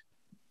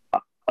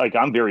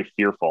 I'm very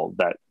fearful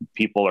that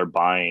people are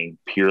buying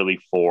purely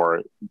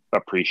for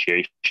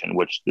appreciation,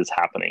 which is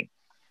happening.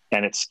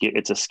 And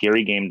it's a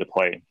scary game to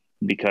play,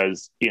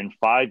 because in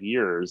 5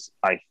 years,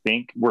 I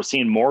think we're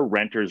seeing more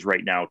renters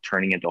right now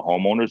turning into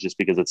homeowners, just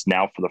because it's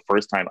now, for the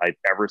first time I've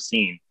ever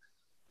seen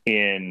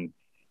in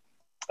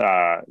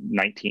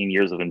 19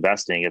 years of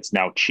investing, it's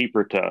now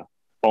cheaper to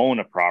own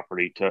a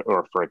property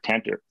or for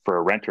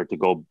a renter to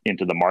go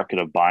into the market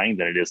of buying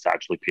than it is to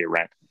actually pay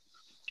rent.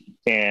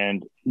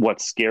 And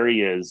what's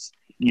scary is,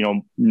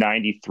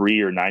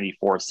 93 or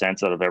 94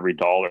 cents out of every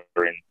dollar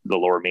in the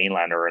Lower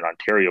Mainland or in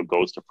Ontario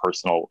goes to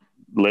personal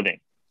living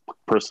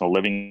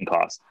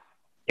costs.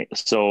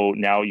 So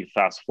now you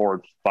fast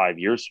forward 5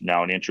 years from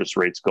now and interest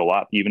rates go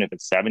up. Even if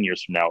it's 7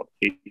 years from now,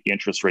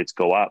 interest rates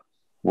go up,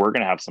 we're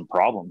going to have some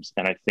problems.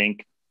 And I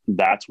think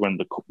that's when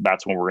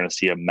we're going to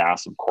see a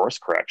massive course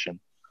correction.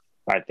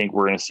 I think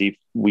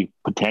we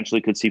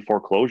potentially could see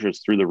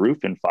foreclosures through the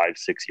roof in 5-6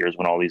 years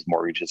when all these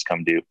mortgages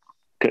come due,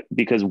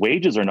 because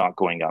wages are not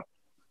going up.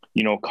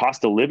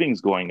 Cost of living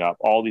is going up.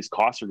 All these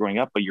costs are going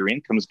up, but your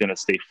income is going to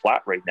stay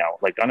flat right now.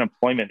 Like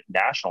unemployment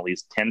nationally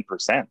is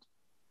 10%.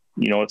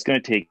 It's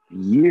going to take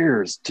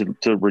years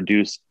to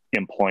reduce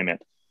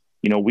employment.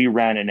 We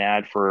ran an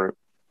ad for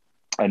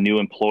a new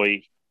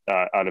employee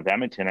out of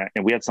Edmonton,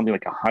 and we had something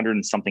like 100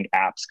 and something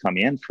apps come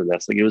in for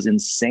this. Like, it was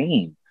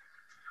insane.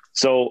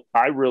 So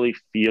I really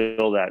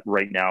feel that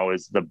right now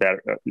is the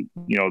better,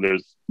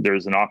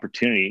 there's an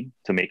opportunity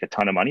to make a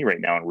ton of money right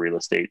now in real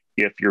estate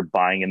if you're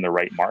buying in the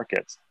right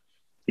markets.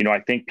 I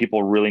think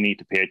people really need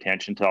to pay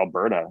attention to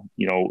Alberta.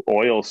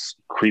 Oil's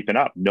creeping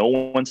up. No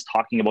one's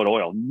talking about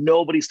oil.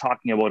 Nobody's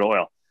talking about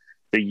oil.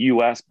 The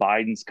US,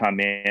 Biden's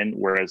come in,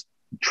 whereas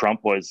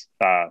Trump was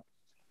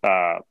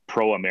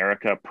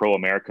pro-America,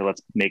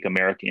 let's make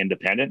America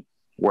independent.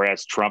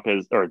 Whereas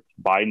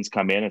Biden's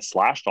come in and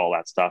slashed all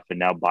that stuff. And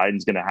now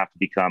Biden's going to have to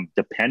become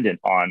dependent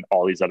on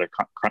all these other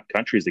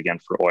countries again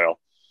for oil.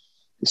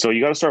 So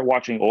you got to start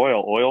watching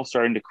oil. Oil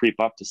starting to creep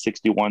up to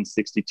 $61,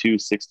 $62,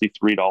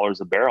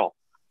 $63 a barrel.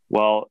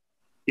 Well,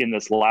 in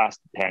this last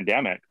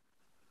pandemic,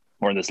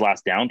 or in this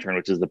last downturn,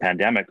 which is the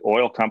pandemic,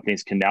 oil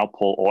companies can now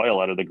pull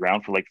oil out of the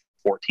ground for like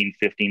 $14,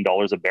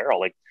 $15 a barrel.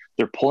 Like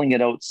they're pulling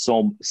it out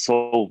so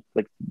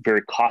like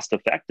very cost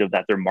effective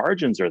that their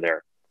margins are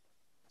there.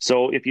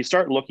 So if you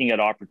start looking at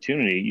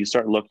opportunity, you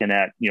start looking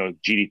at,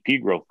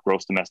 GDP growth,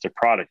 gross domestic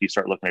product, you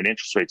start looking at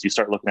interest rates, you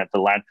start looking at the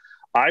land.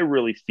 I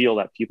really feel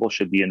that people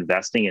should be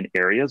investing in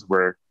areas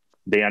where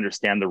they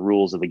understand the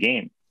rules of the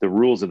game. The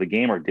rules of the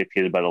game are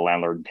dictated by the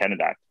Landlord and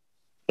Tenant Act.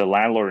 The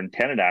Landlord and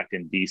Tenant Act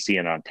in BC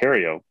and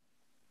Ontario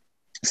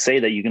say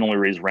that you can only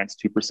raise rents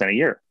 2% a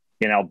year.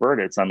 In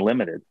Alberta, it's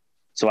unlimited.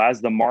 So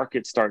as the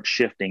market starts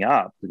shifting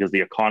up, because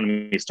the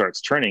economy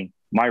starts turning,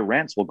 my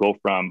rents will go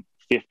from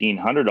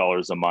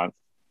 $1,500 a month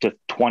to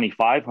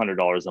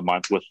 $2,500 a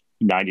month with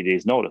 90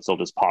 days notice. They'll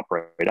just pop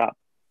right up.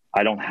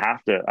 I don't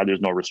have to,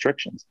 there's no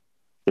restrictions.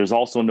 There's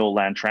also no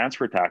land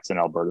transfer tax in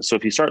Alberta. So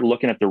if you start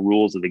looking at the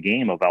rules of the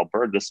game of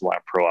Alberta, this is why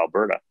I'm pro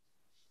Alberta.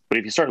 But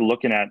if you start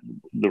looking at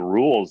the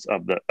rules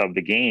of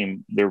the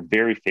game, they're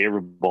very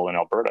favorable in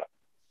Alberta.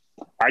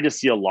 I just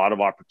see a lot of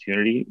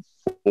opportunity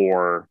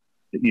for,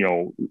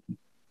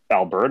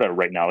 Alberta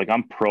right now. Like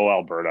I'm pro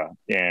Alberta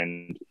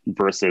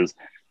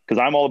because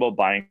I'm all about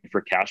buying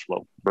for cash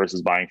flow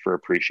versus buying for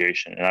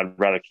appreciation. And I'd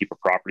rather keep a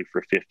property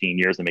for 15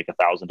 years and make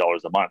 $1,000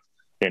 a month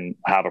than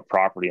have a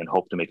property and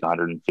hope to make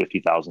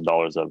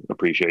 $150,000 of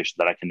appreciation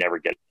that I can never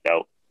get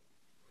out,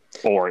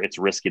 or it's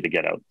risky to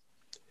get out.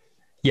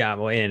 Yeah,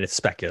 well, and it's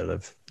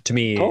speculative. To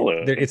me,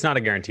 totally. It's not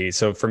a guarantee.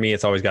 So for me,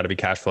 it's always got to be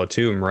cash flow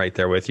too. I'm right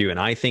there with you. And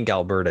I think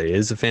Alberta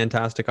is a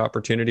fantastic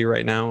opportunity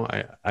right now.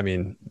 I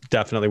mean,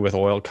 definitely with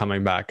oil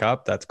coming back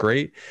up, that's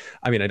great.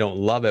 I mean, I don't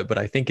love it, but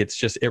I think it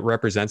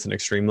represents an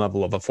extreme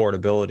level of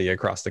affordability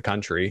across the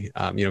country,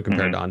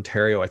 compared to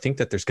Ontario. I think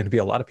that there's going to be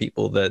a lot of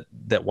people that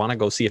want to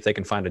go see if they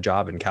can find a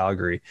job in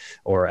Calgary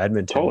or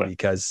Edmonton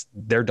because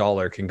their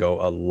dollar can go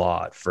a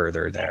lot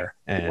further there.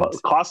 And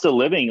cost of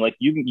living, like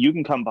you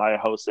can come buy a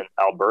house in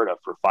Alberta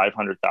for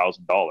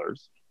 $500,000.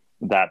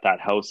 That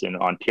house in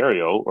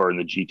Ontario or in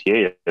the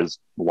GTA is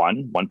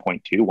 1.2,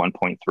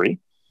 1.3.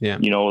 Yeah.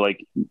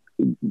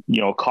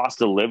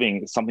 Cost of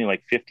living, something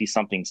like 50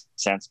 something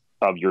cents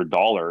of your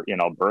dollar in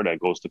Alberta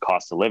goes to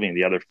cost of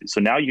living. So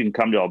now you can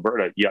come to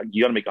Alberta.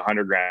 You got to make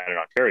 $100,000 in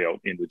Ontario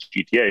in the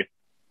GTA.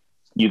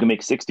 You can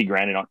make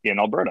 $60,000 in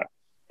Alberta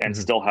and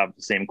still have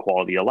the same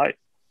quality of life.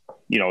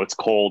 It's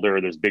colder.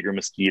 There's bigger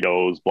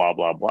mosquitoes, blah,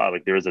 blah, blah.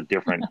 Like there's a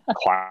different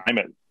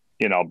climate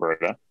in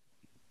Alberta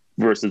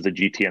versus the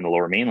GTA and the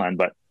Lower Mainland.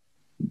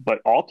 But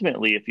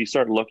ultimately, if you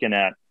start looking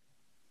at,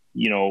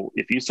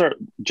 if you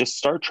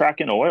start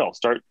tracking oil,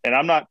 and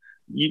I'm not,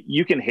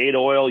 you can hate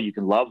oil, you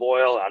can love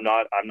oil.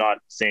 I'm not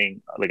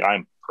saying like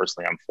I'm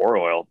for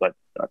oil, but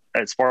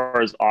as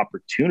far as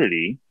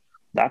opportunity,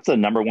 that's the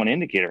number one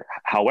indicator.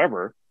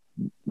 However,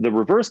 the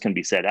reverse can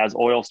be said. As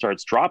oil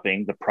starts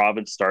dropping, the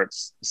province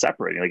starts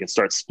separating, like it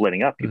starts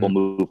splitting up. People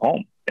move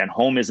home, and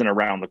home isn't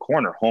around the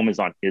corner. Home is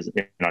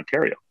in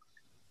Ontario.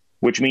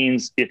 Which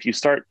means if you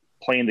start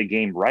playing the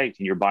game right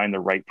and you're buying the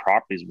right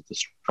properties with the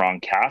strong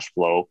cash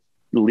flow,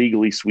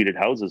 legally suited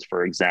houses,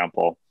 for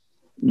example,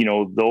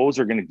 those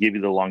are going to give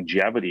you the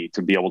longevity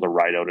to be able to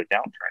ride out a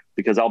downturn,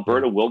 because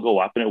Alberta will go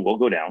up and it will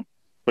go down,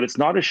 but it's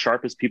not as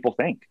sharp as people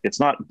think. It's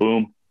not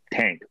boom,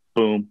 tank,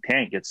 boom,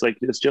 tank. It's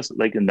just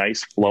like a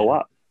nice flow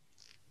up,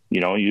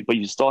 but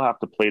you still have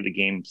to play the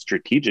game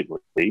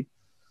strategically,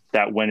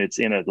 that when it's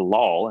in a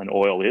lull and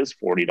oil is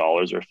 $40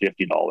 or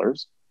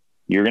 $50,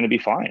 you're going to be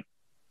fine.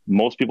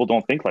 Most people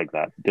don't think like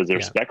that because they're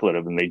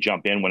speculative and they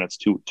jump in when it's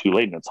too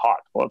late and it's hot.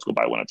 Well, let's go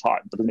buy when it's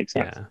hot. That doesn't make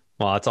sense. Yeah.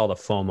 Well, it's all the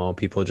FOMO.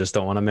 People just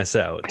don't want to miss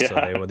out. So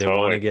they totally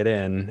want to get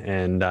in,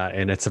 and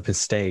it's a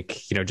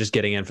mistake, just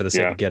getting in for the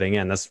sake of getting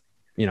in. That's,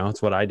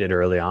 it's what I did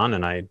early on,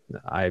 and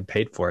I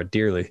paid for it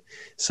dearly.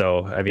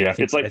 So, I mean,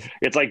 it's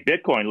like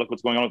Bitcoin. Look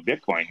what's going on with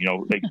Bitcoin.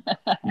 Like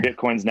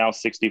Bitcoin's now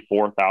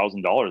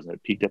 $64,000 and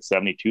it peaked at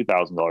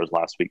 $72,000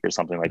 last week or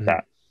something like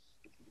that.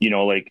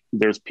 Like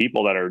there's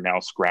people that are now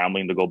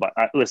scrambling to go buy.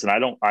 Listen, I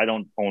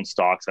don't own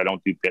stocks. I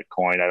don't do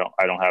Bitcoin.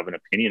 I don't have an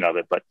opinion of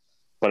it, but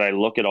I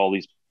look at all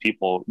these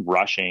people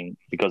rushing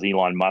because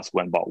Elon Musk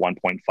went and bought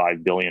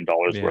 $1.5 billion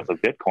worth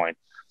of Bitcoin.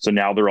 So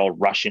now they're all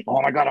rushing.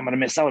 Oh my God, I'm going to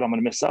miss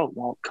out.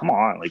 Well, come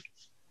on. Like,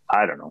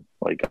 I don't know.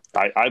 Like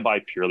I buy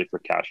purely for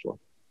cash flow.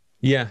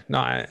 Yeah, no,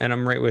 and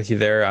I'm right with you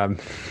there.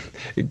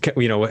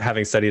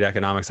 Having studied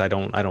economics, I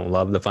don't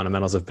love the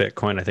fundamentals of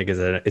Bitcoin. I think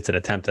it's an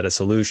attempt at a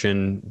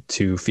solution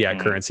to fiat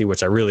currency,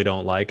 which I really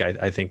don't like.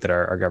 I think that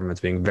our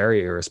government's being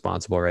very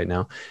irresponsible right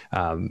now.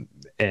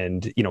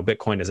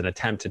 Bitcoin is an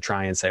attempt to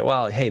try and say,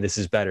 well, hey, this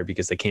is better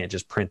because they can't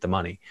just print the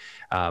money.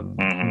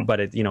 But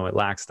it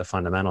lacks the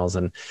fundamentals.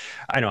 And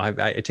I know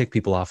I take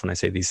people off when I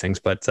say these things,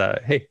 but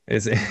hey,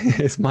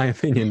 it's my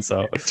opinion.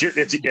 So it's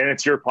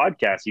your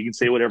podcast. You can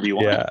say whatever you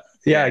want.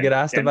 Yeah. I get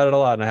asked about it a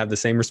lot and I have the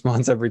same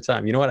response every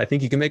time. You know what? I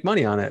think you can make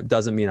money on it.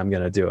 Doesn't mean I'm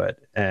going to do it.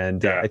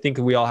 And I think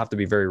we all have to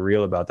be very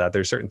real about that.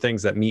 There's certain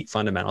things that meet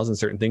fundamentals and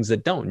certain things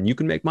that don't. And you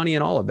can make money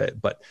in all of it,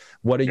 but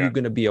what are you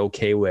going to be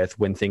okay with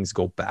when things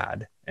go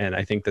bad? And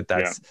I think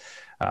that's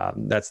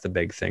the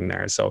big thing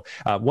there. So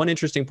one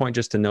interesting point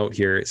just to note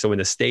here. So in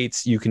the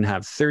States, you can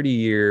have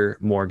 30-year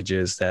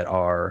mortgages that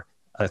are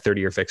a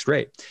 30-year fixed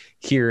rate.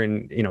 Here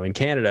in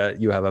Canada,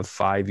 you have a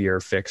 5-year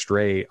fixed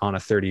rate on a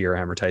 30-year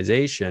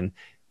amortization.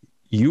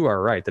 You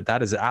are right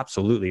that is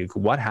absolutely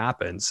what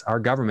happens. Our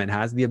government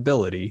has the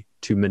ability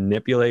to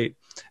manipulate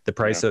the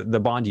price of the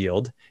bond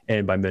yield.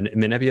 And by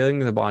manipulating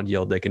the bond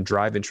yield, they can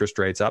drive interest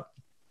rates up.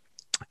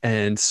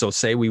 And so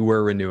say we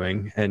were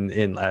renewing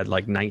and at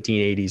like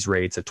 1980s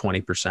rates at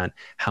 20%,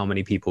 how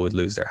many people would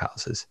lose their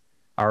houses?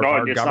 Our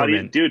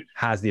government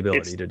has the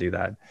ability to do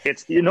that.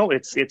 It's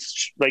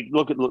like,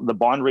 look at the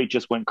bond rate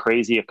just went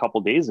crazy a couple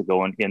of days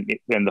ago and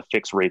the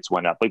fixed rates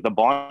went up. Like the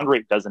bond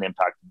rate doesn't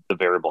impact the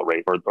variable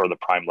rate or the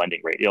prime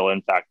lending rate. It'll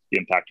in fact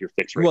impact your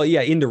fixed rate. Well,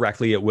 yeah,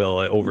 indirectly it will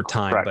over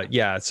time. Correct. But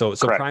yeah, so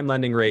prime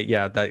lending rate,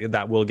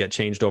 that will get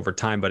changed over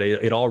time. But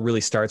it all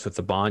really starts with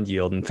the bond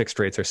yield, and fixed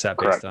rates are set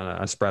based on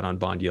a spread on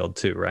bond yield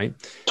too, right?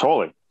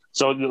 Totally.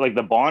 So like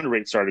the bond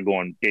rate started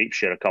going ape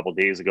shit a couple of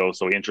days ago.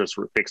 So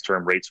fixed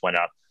term rates went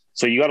up.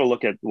 So you got to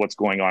look at what's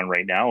going on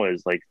right now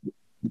is like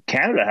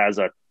Canada has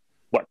a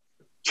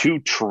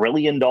 $2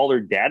 trillion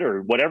debt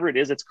or whatever it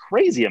is. It's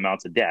crazy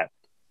amounts of debt.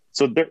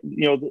 So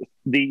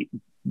the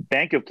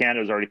Bank of Canada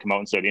has already come out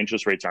and said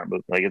interest rates aren't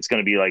moving. Like it's going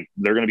to be like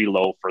they're going to be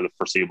low for the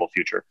foreseeable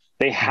future.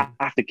 They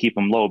have to keep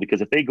them low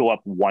because if they go up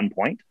 1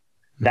 point,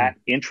 that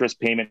interest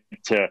payment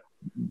to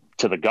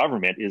the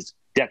government is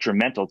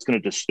detrimental. It's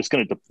going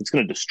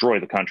to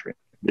destroy the country.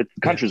 The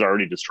country's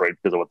already destroyed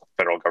because of what the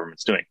federal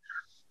government's doing.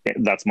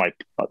 That's my.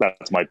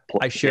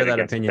 I share that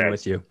opinion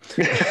with you.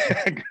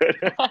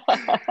 Good.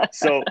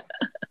 So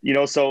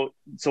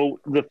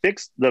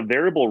the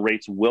variable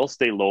rates will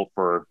stay low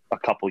for a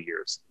couple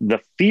years. The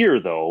fear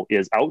though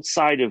is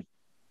outside of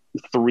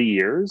 3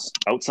 years,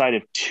 outside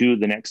of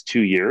the next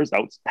 2 years,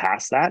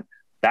 past that,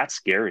 that's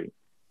scary.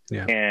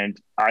 Yeah. And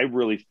I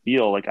really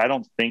feel like I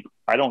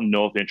don't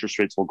know if interest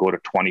rates will go to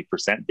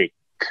 20%. They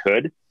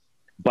could,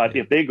 but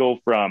if they go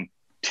from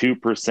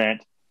 2%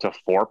 to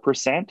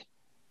 4%.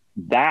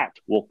 That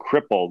will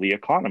cripple the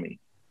economy.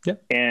 Yeah.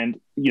 And,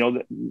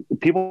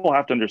 people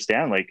have to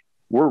understand, like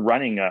we're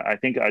running, I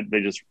think I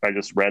just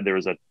read there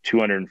was a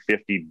 $250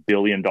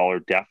 billion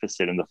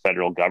deficit in the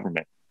federal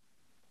government.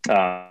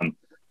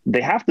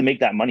 They have to make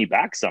that money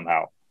back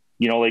somehow,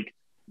 like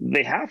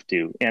they have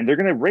to, and they're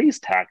going to raise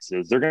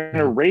taxes. They're going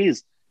to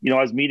raise, I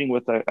was meeting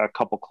with a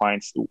couple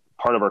clients,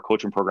 part of our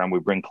coaching program. We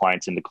bring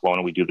clients into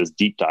Kelowna. We do this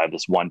deep dive,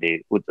 this one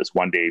day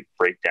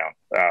breakdown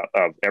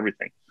of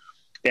everything.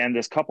 And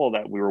this couple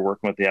that we were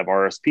working with, they have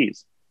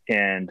RSPs.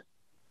 And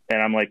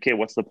I'm like, okay,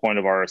 what's the point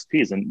of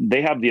RSPs? And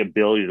they have the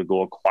ability to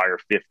go acquire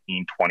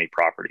 15, 20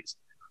 properties.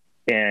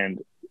 And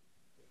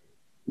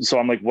so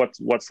I'm like,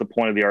 what's the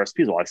point of the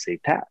RSPs? Well, I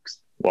save tax.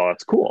 Well,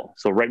 that's cool.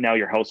 So right now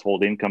your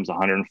household income's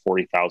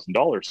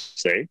 $140,000,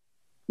 say.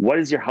 What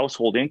is your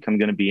household income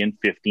going to be in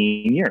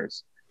 15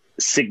 years?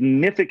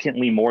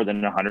 Significantly more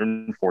than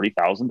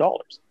 $140,000.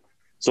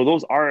 So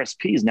those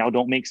RSPs now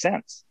don't make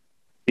sense.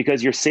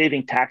 Because you're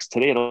saving tax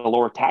today at a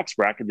lower tax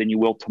bracket than you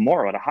will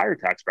tomorrow at a higher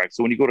tax bracket.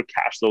 So when you go to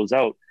cash those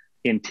out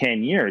in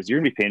 10 years, you're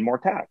going to be paying more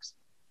tax.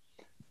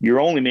 You're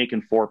only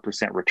making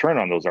 4% return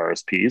on those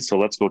RSPs. So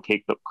let's go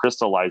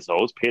crystallize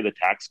those, pay the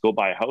tax, go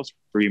buy a house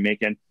where you're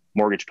making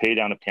mortgage pay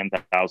down of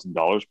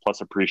 $10,000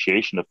 plus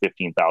appreciation of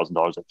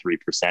 $15,000 at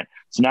 3%.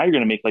 So now you're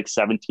going to make like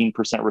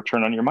 17%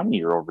 return on your money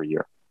year over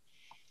year.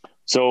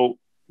 So,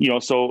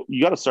 so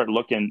you got to start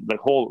looking the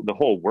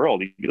whole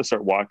world. You got to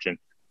start watching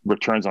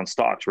returns on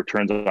stocks,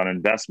 returns on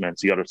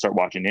investments. You got to start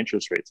watching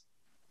interest rates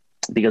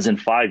because in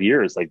 5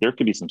 years, like there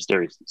could be some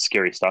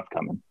scary stuff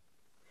coming.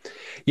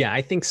 Yeah,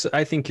 I think so.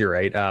 I think you're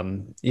right.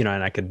 And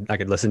I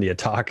could listen to you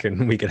talk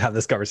and we could have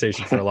this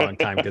conversation for a long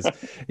time because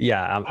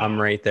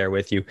I'm right there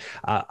with you.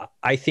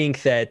 I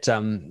think that,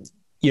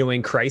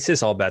 in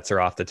crisis, all bets are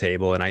off the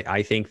table. And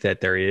I think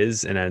that there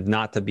is, and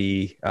not to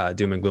be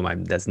doom and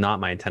gloom, that's not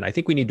my intent. I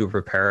think we need to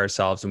prepare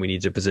ourselves and we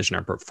need to position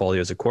our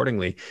portfolios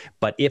accordingly.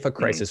 But if a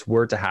crisis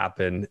were to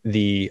happen,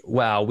 we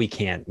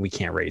can't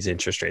raise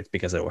interest rates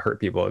because it will hurt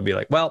people. It'd be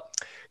like, well,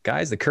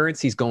 guys, the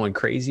currency's going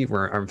crazy.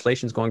 Our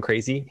inflation's going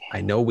crazy. I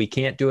know we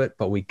can't do it,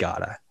 but we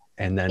gotta.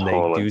 And then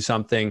they do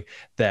something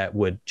that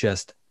would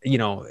just,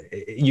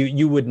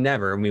 you would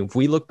never, if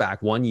we look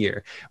back 1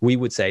 year, we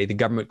would say the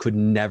government could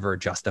never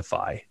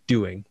justify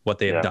doing what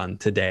they have done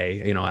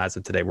today. As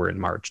of today, we're in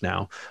March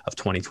now of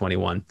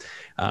 2021.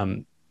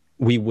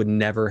 we would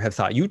never have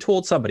thought. You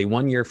told somebody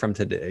 1 year from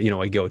today,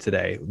 ago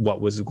today,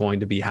 what was going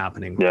to be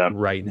happening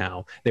right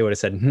now. They would have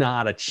said,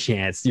 not a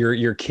chance.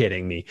 You're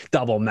kidding me.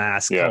 Double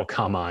mask. Oh,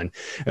 come on.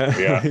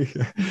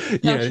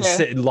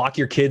 Lock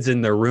your kids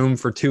in their room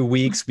for 2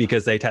 weeks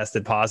because they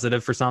tested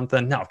positive for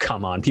something. No,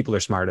 come on. People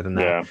are smarter than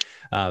that.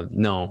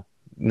 No.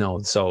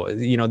 So,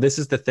 this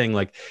is the thing,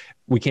 like,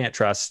 we can't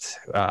trust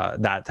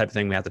that type of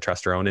thing. We have to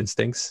trust our own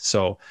instincts.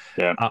 So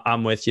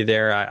I'm with you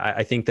there.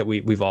 I think that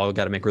we've all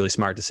got to make really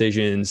smart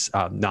decisions,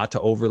 not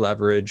to over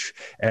leverage,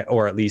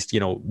 or at least,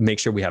 make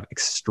sure we have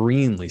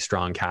extremely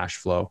strong cash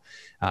flow,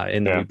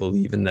 and that we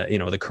believe in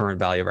the current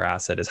value of our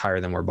asset is higher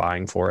than we're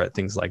buying for it,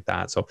 things like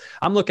that. So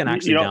I'm looking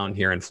actually down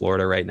here in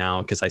Florida right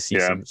now, because I see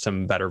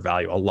some better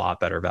value, a lot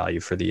better value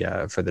for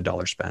the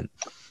dollar spent.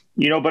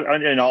 But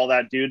and all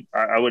that, dude,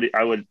 I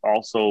would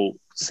also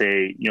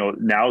say,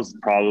 now's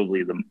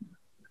probably the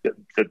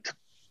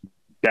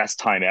best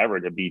time ever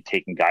to be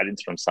taking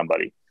guidance from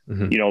somebody.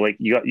 Like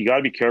you got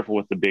to be careful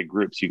with the big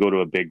groups. You go to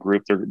a big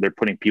group, they're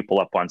putting people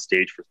up on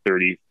stage for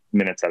 30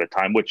 minutes at a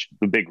time, which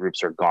the big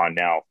groups are gone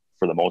now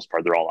for the most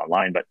part. They're all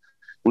online, but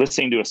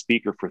listening to a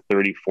speaker for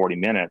 30, 40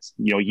 minutes,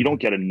 you don't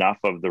get enough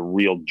of the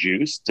real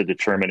juice to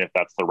determine if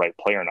that's the right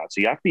play or not. So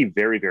you have to be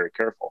very, very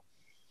careful.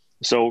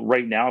 So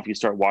right now, if you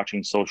start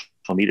watching social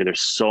media, there's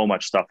so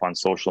much stuff on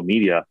social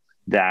media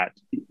that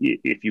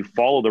if you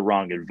follow the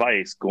wrong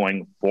advice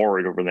going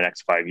forward over the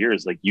next 5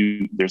 years,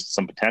 there's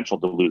some potential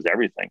to lose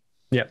everything.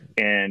 Yeah.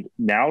 And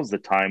now's the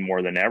time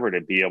more than ever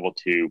to be able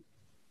to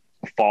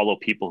follow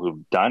people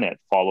who've done it,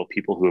 follow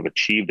people who have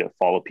achieved it,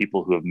 follow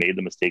people who have made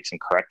the mistakes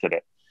and corrected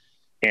it.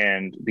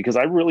 And because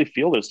I really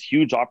feel there's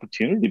huge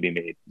opportunity to be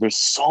made. There's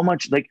so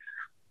much,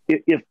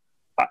 if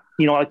I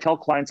tell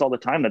clients all the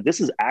time that this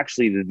is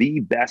actually the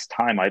best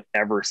time I've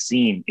ever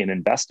seen in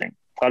investing.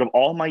 Out of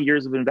all my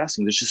years of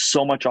investing, there's just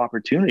so much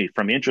opportunity,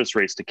 from interest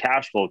rates to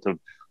cash flow to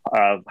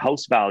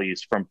house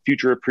values, from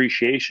future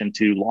appreciation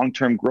to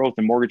long-term growth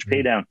and mortgage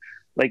pay down.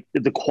 Like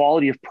the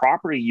quality of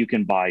property you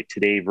can buy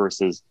today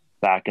versus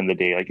back in the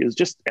day. It's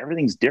just,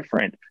 everything's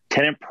different.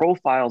 Tenant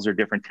profiles are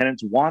different.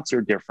 Tenants' wants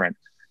are different.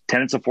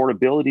 Tenants'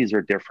 affordabilities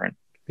are different.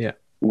 Yeah.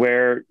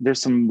 Where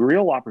there's some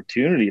real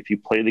opportunity if you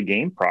play the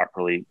game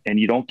properly and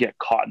you don't get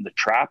caught in the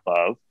trap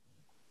of,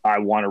 I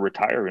want to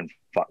retire in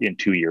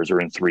 2 years or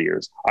in 3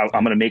 years. I'm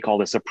going to make all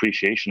this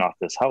appreciation off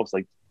this house.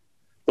 Like,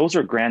 those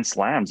are grand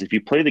slams. If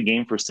you play the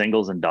game for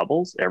singles and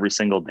doubles every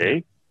single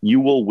day, you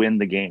will win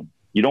the game.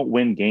 You don't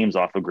win games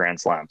off of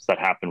grand slams that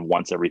happen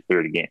once every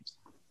 30 games.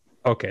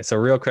 Okay, so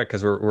real quick,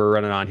 because we're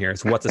running on here.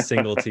 So what's a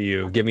single to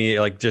you? Give me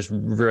just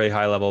really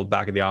high level,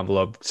 back of the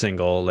envelope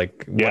single.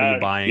 Like, what are you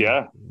buying?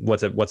 Yeah.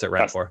 What's it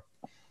rent for?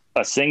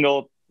 A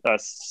single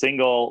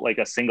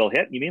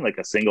hit. You mean like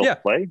a single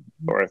play?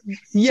 Or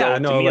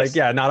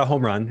not a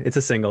home run. It's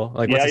a single.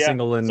 What's a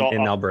single in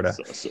Alberta?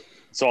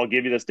 So I'll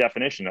give you this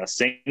definition. A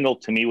single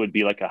to me would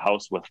be like a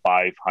house with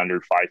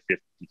 500,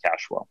 550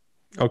 cash flow.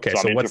 Okay,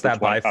 so what's that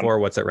buy for?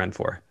 What's it rent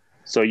for?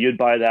 So you'd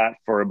buy that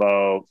for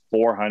about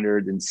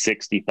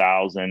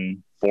 $460,000,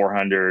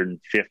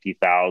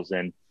 $450,000,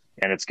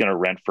 and it's going to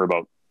rent for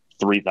about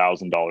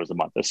 $3,000 a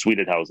month. The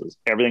suited houses.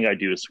 Everything I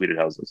do is suited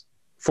houses.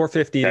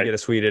 $450 to get a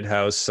suited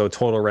house, so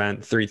total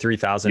rent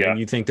 $3,000. And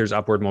you think there's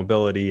upward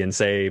mobility in,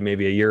 say,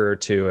 maybe a year or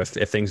two, if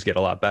things get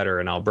a lot better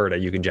in Alberta,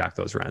 you can jack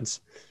those rents.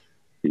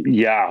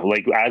 Yeah,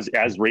 like as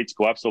rates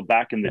go up. So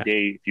back in the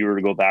day, if you were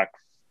to go back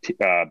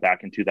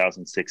in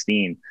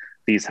 2016.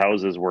 These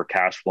houses were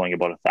cash flowing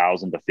about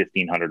 $1,000 to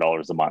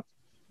 $1,500 a month.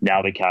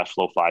 Now they cash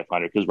flow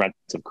 $500 because rents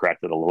have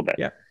corrected a little bit.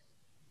 Yeah.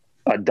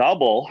 A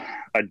double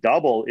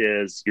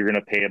is you're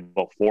going to pay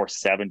about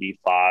 $475,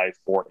 $480.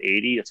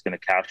 It's going to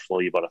cash flow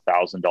you about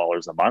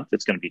 $1,000 a month.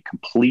 It's going to be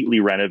completely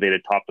renovated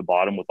top to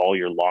bottom with all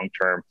your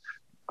long-term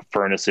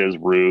furnaces,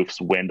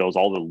 roofs, windows,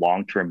 all the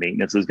long-term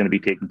maintenance is going to be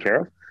taken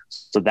care of.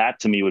 So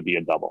that to me would be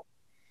a double.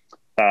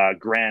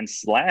 Grand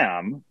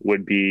slam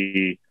would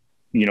be,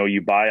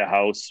 you buy a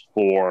house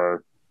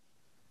for,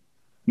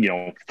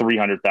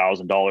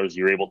 $300,000,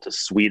 you're able to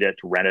suite it,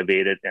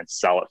 renovate it, and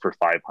sell it for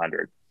 $500.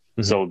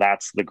 Mm-hmm. So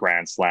that's the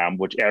grand slam,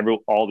 which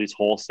all these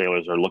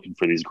wholesalers are looking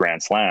for these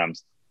grand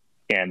slams,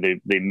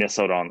 and they miss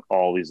out on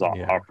all these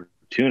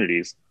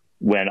opportunities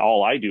when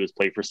all I do is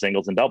play for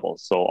singles and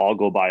doubles. So I'll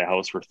go buy a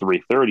house for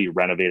 $330,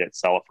 renovate it,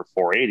 sell it for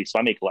 $480. So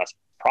I make less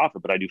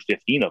profit, but I do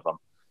 15 of them.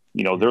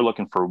 They're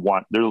looking for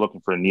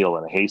a needle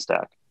in a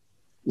haystack.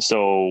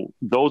 So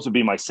those would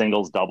be my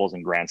singles, doubles,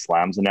 and grand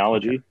slams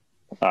analogy.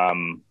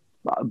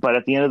 But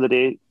at the end of the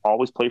day,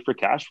 always play for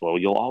cash flow.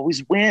 You'll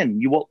always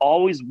win. You will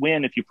always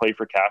win if you play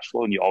for cash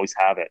flow, and you always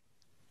have it.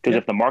 Because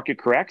if the market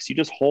corrects, you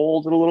just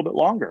hold it a little bit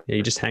longer. Yeah,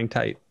 you just hang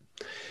tight.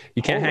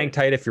 You can't hang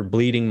tight if you're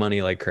bleeding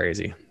money like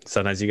crazy.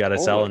 Sometimes you got to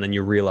sell, and then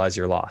you realize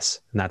your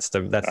loss. And that's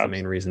the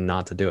main reason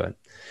not to do it.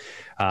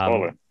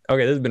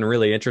 Okay, this has been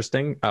really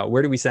interesting.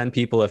 Where do we send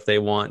people if they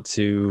want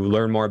to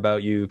learn more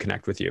about you,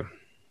 connect with you?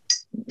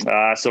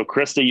 So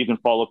Krista, you can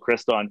follow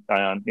Krista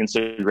on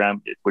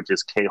Instagram, which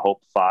is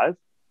KHope5.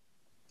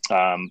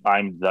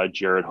 I'm the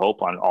Jared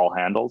Hope on all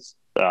handles,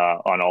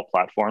 on all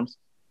platforms.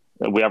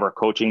 We have our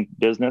coaching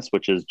business,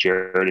 which is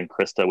Jared and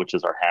Krista, which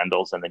is our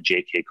handles, and then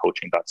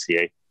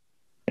jkcoaching.ca.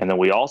 And then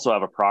we also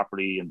have a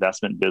property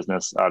investment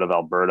business out of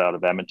Alberta, out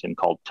of Edmonton,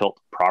 called Tilt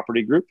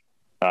Property Group.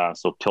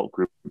 So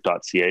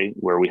tiltgroup.ca,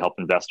 where we help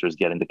investors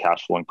get into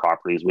cash flowing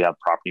properties. We have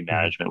property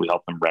management. We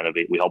help them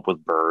renovate. We help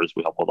with BRRRRs.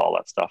 We help with all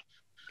that stuff.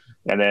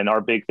 And then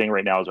our big thing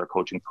right now is our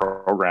coaching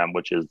program,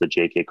 which is the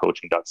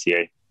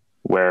jkcoaching.ca,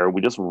 where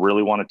we just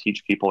really want to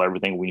teach people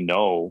everything we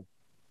know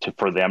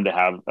for them to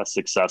have a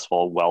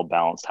successful,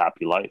 well-balanced,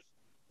 happy life.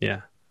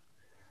 Yeah.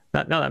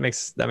 No, that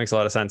makes a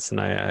lot of sense,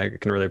 and I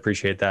can really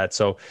appreciate that.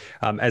 So,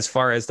 as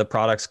far as the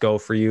products go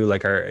for you,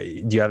 like,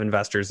 do you have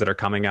investors that are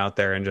coming out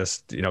there and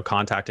just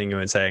contacting you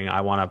and saying,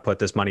 "I want to put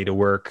this money to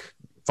work.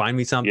 Find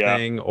me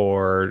something,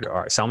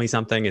 or sell me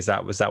something"? Was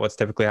that what's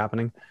typically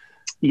happening?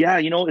 Yeah,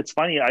 it's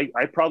funny.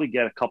 I probably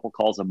get a couple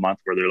calls a month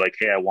where they're like,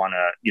 "Hey, I want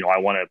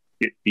to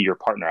be your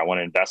partner. I want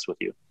to invest with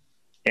you."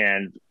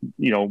 And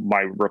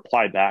my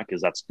reply back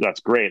is, "That's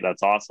great.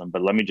 That's awesome.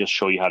 But let me just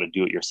show you how to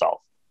do it yourself."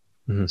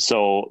 Mm-hmm.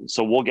 So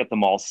we'll get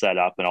them all set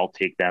up, and I'll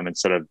take them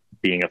instead of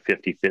being a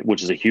 50-50,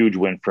 which is a huge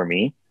win for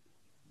me.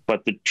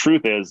 But the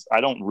truth is,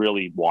 I don't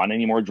really want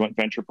any more joint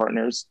venture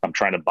partners. I'm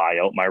trying to buy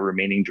out my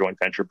remaining joint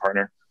venture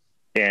partner.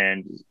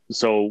 And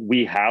so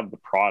we have the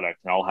product,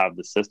 and I'll have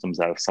the systems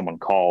that if someone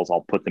calls,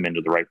 I'll put them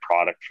into the right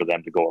product for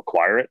them to go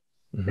acquire it.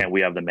 Mm-hmm. And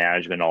we have the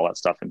management, all that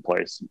stuff in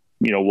place.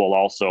 We'll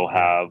also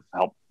have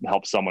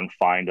help someone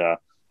find a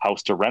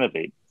house to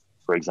renovate,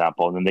 for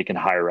example, and then they can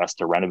hire us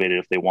to renovate it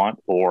if they want,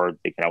 or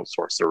they can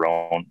outsource their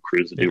own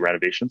crews to do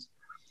renovations.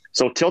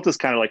 So Tilt is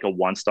kind of like a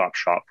one-stop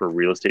shop for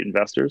real estate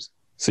investors.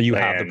 So you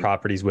have the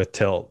properties with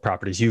Tilt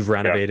properties you've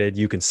renovated,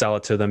 you can sell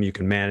it to them, you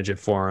can manage it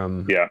for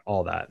them,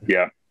 all that.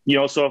 Yeah.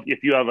 So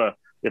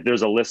if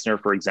there's a listener,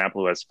 for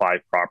example, who has 5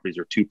 properties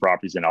or 2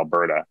 properties in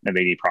Alberta and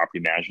they need property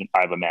management,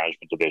 I have a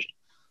management division.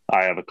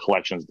 I have a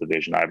collections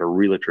division. I have a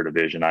realtor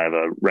division. I have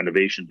a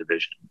renovation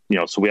division.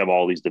 So we have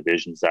all these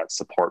divisions that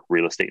support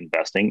real estate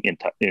investing in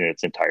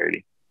its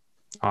entirety.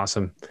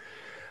 Awesome.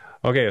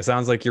 Okay, it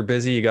sounds like you're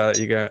busy. You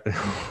got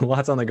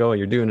lots on the go.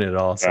 You're doing it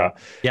all. So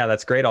yeah,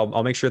 that's great.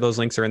 I'll make sure those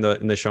links are in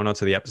the show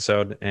notes of the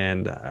episode.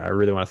 And I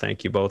really want to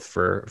thank you both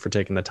for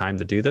taking the time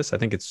to do this. I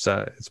think it's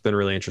been a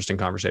really interesting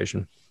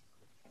conversation.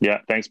 Yeah,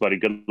 thanks, buddy.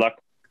 Good luck.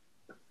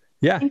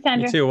 Yeah, thanks,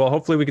 Andrew. You too. Well,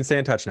 hopefully we can stay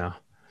in touch now.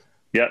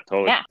 Yeah,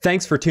 totally. Yeah.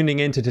 Thanks for tuning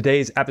in to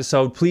today's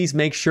episode. Please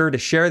make sure to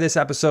share this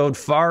episode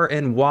far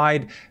and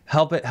wide.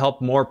 Help it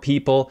help more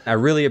people. I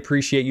really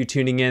appreciate you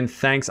tuning in.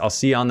 Thanks. I'll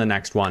see you on the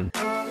next one.